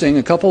 it's interesting.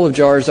 A couple of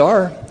jars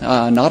are.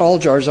 Not all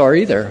jars are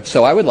either.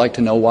 So I would like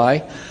to know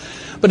why.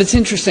 But it's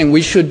interesting.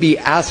 We should be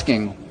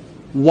asking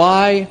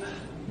why,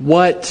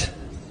 what,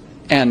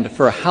 and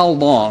for how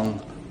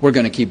long we're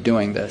going to keep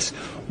doing this.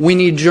 We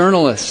need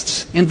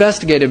journalists,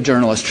 investigative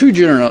journalists, true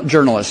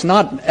journalists,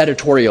 not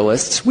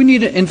editorialists. We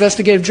need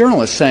investigative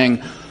journalists saying,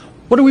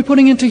 what are we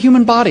putting into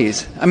human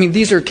bodies? I mean,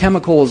 these are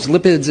chemicals,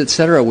 lipids,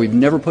 etc. we've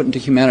never put into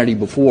humanity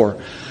before.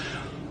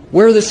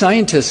 Where are the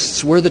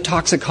scientists? Where are the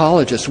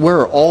toxicologists?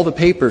 Where are all the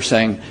papers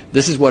saying,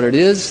 this is what it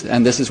is,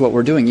 and this is what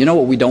we're doing? You know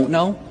what we don't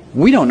know?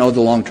 We don't know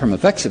the long-term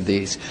effects of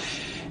these.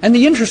 And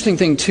the interesting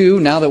thing, too,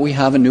 now that we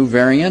have a new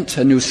variant,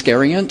 a new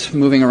scariant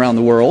moving around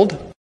the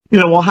world.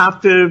 We'll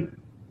have to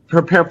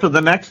prepare for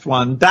the next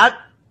one. That,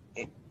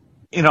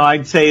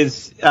 I'd say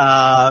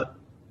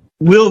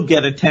will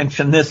get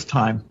attention this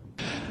time.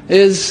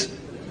 Is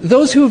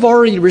those who have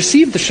already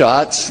received the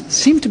shots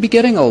seem to be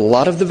getting a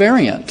lot of the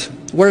variant,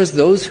 whereas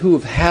those who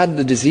have had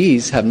the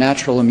disease have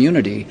natural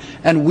immunity.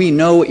 And we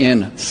know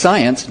in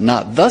science,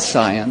 not the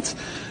science,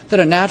 that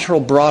a natural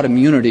broad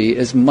immunity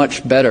is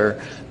much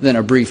better than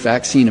a brief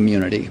vaccine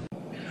immunity.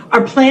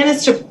 Our plan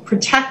is to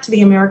protect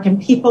the American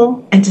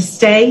people and to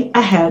stay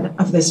ahead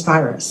of this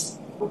virus.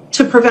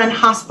 To prevent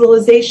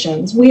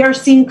hospitalizations, we are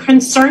seeing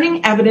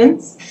concerning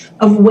evidence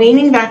of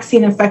waning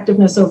vaccine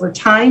effectiveness over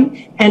time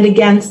and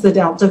against the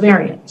Delta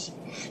variant.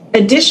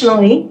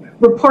 Additionally,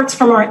 reports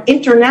from our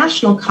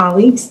international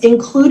colleagues,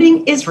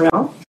 including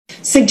Israel,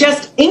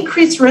 suggest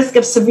increased risk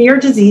of severe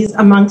disease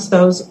amongst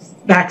those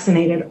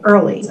vaccinated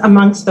early.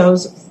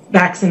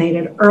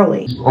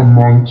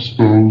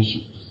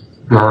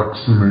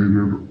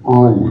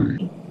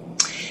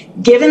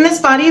 Given this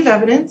body of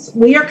evidence,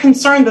 we are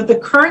concerned that the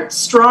current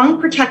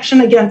strong protection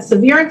against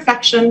severe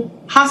infection,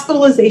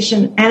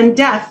 hospitalization, and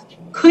death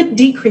could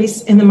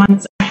decrease in the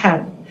months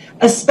ahead,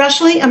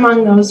 especially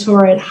among those who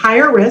are at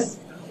higher risk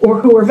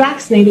or who were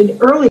vaccinated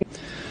earlier.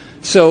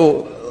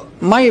 So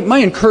my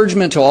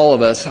encouragement to all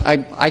of us,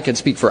 I could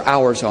speak for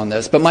hours on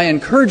this, but my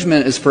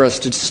encouragement is for us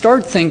to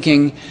start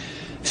thinking,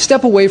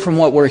 step away from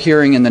what we're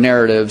hearing in the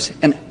narratives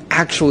and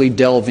actually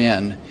delve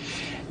in.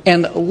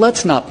 And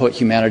let's not put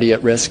humanity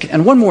at risk.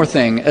 And one more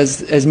thing,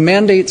 as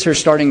mandates are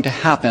starting to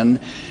happen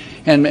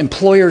and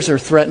employers are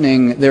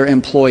threatening their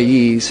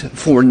employees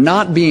for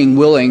not being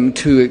willing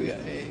to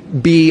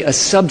be a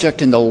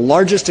subject in the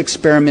largest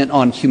experiment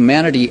on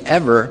humanity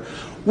ever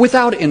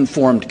without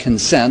informed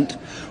consent,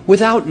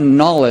 without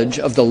knowledge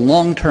of the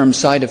long-term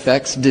side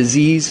effects,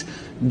 disease,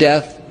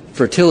 death,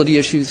 fertility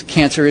issues,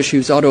 cancer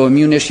issues,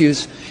 autoimmune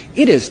issues,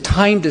 it is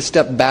time to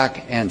step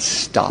back and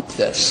stop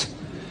this.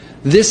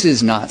 This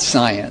is not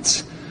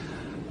science.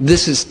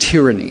 This is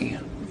tyranny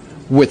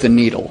with a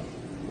needle.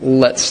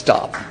 Let's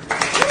stop.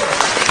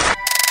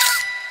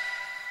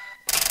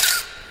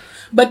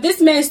 But this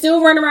man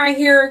still running around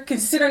here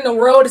considering the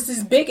world is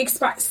this big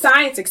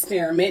science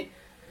experiment.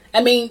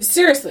 I mean,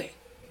 seriously.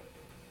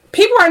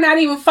 People are not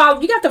even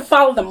following. You got to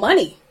follow the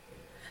money.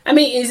 I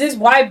mean, is this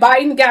why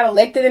Biden got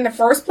elected in the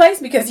first place?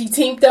 Because he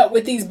teamed up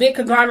with these big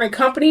conglomerate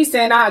companies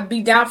saying, I'd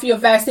be down for your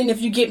vaccine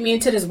if you get me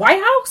into this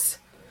White House?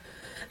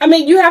 I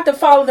mean, you have to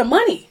follow the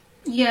money.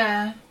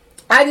 Yeah.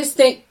 I just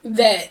think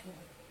that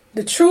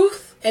the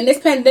truth and this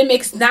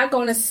pandemic's not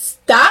going to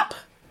stop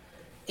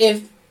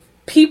if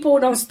people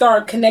don't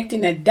start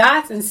connecting the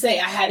dots and say,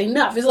 I had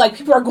enough. It's like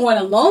people are going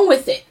along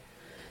with it.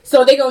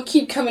 So they're going to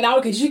keep coming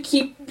out because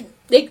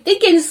they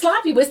getting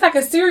sloppy. But it's like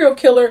a serial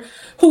killer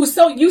who's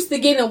so used to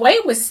getting away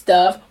with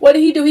stuff. What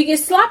did he do? He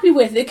gets sloppy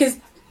with it because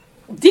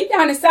deep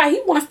down inside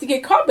he wants to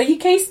get caught, but he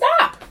can't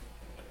stop.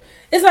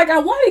 It's like, I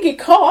want to get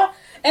caught.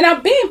 And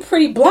I'm being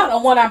pretty blunt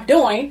on what I'm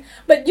doing,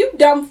 but you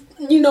dumb,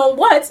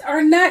 whats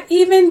are not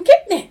even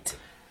getting it.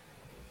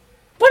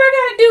 What I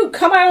gotta do?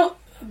 Come out?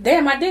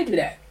 Damn, I did do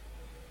that.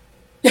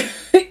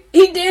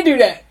 He did do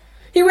that.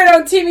 He went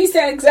on TV,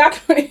 said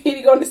exactly what he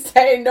was going to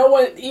say, and no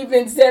one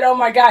even said, oh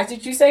my gosh,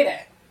 did you say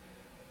that?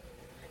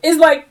 It's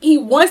like he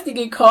wants to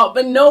get caught,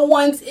 but no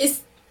one's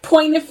is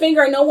pointing a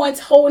finger and no one's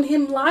holding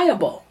him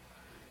liable.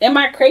 Am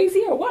I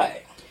crazy or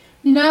what?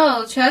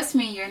 No, trust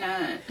me, you're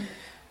not.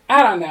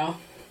 I don't know.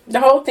 The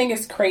whole thing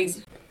is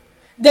crazy.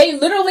 They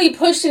literally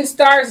push in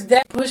stars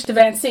that push the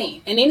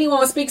vaccine. And anyone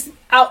who speaks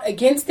out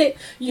against it,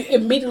 you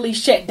immediately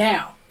shut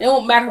down. It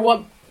won't matter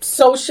what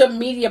social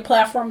media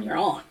platform you're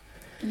on.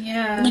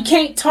 Yeah. You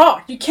can't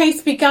talk. You can't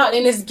speak out.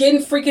 And it's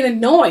getting freaking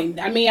annoying.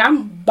 I mean, I'm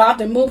about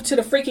to move to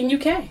the freaking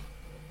UK.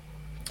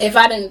 If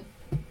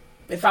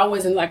I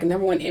wasn't like a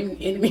number one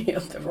enemy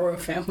of the royal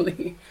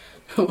family.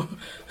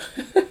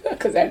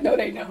 Because I know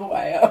they know who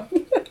I am.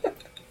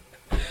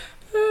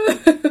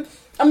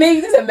 I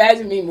mean, just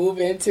imagine me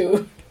moving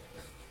to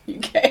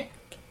UK.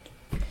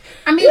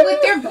 I mean,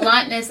 with your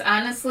bluntness,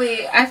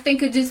 honestly, I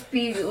think it'd just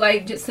be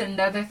like just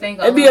another thing.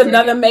 It'd be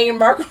another Meghan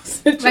Markle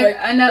situation. Like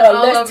another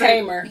all over.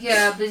 Tamer.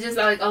 Yeah, but just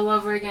like all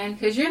over again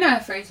because you're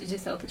not afraid to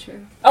just tell the truth.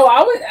 Oh,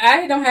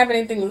 I don't have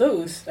anything to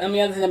lose. I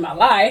mean, other than my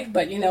life.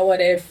 But you know what?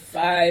 If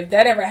that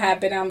ever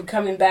happened, I'm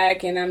coming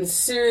back and I'm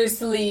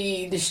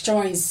seriously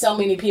destroying so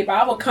many people.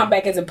 I will come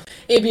back it'd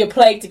be a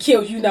plague to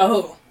kill you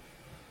know who.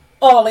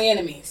 All the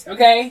enemies,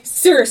 okay?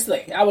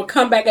 Seriously, I will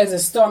come back as a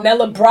storm. That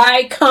little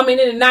bride coming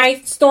in the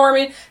night,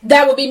 storming,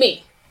 that would be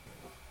me.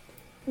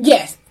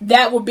 Yes,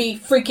 that would be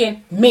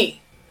freaking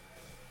me.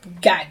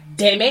 God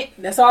damn it.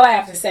 That's all I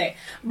have to say.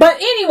 But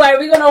anyway,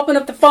 we're going to open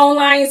up the phone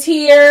lines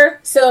here.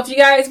 So if you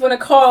guys want to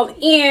call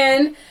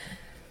in,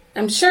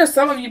 I'm sure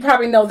some of you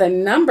probably know the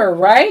number,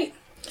 right?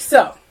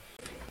 So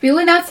we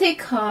will now take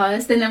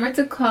calls. The number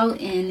to call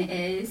in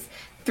is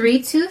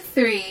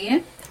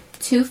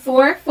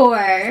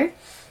 323-244-2972.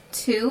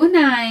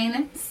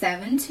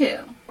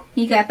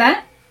 You got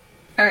that?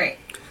 All right.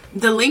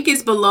 The link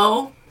is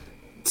below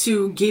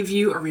to give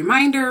you a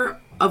reminder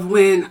of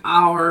when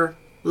our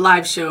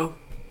live show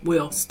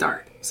will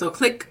start. So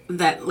click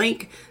that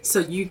link so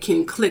you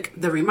can click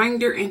the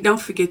reminder, and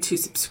don't forget to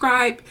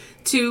subscribe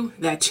to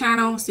that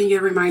channel so you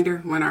get a reminder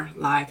when our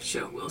live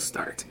show will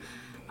start.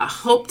 I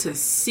hope to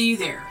see you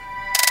there.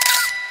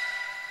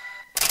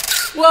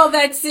 Well,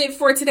 that's it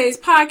for today's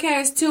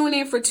podcast. Tune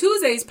in for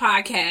Tuesday's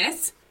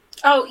podcast.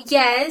 Oh,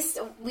 yes.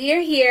 We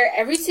are here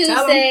every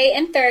Tuesday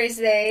and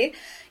Thursday.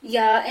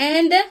 Yeah,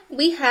 and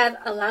we have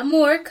a lot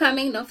more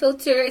coming. No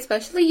filter,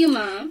 especially you,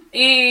 Mom.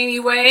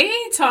 Anyway,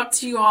 talk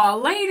to you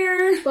all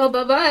later. Well,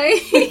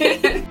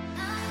 bye-bye.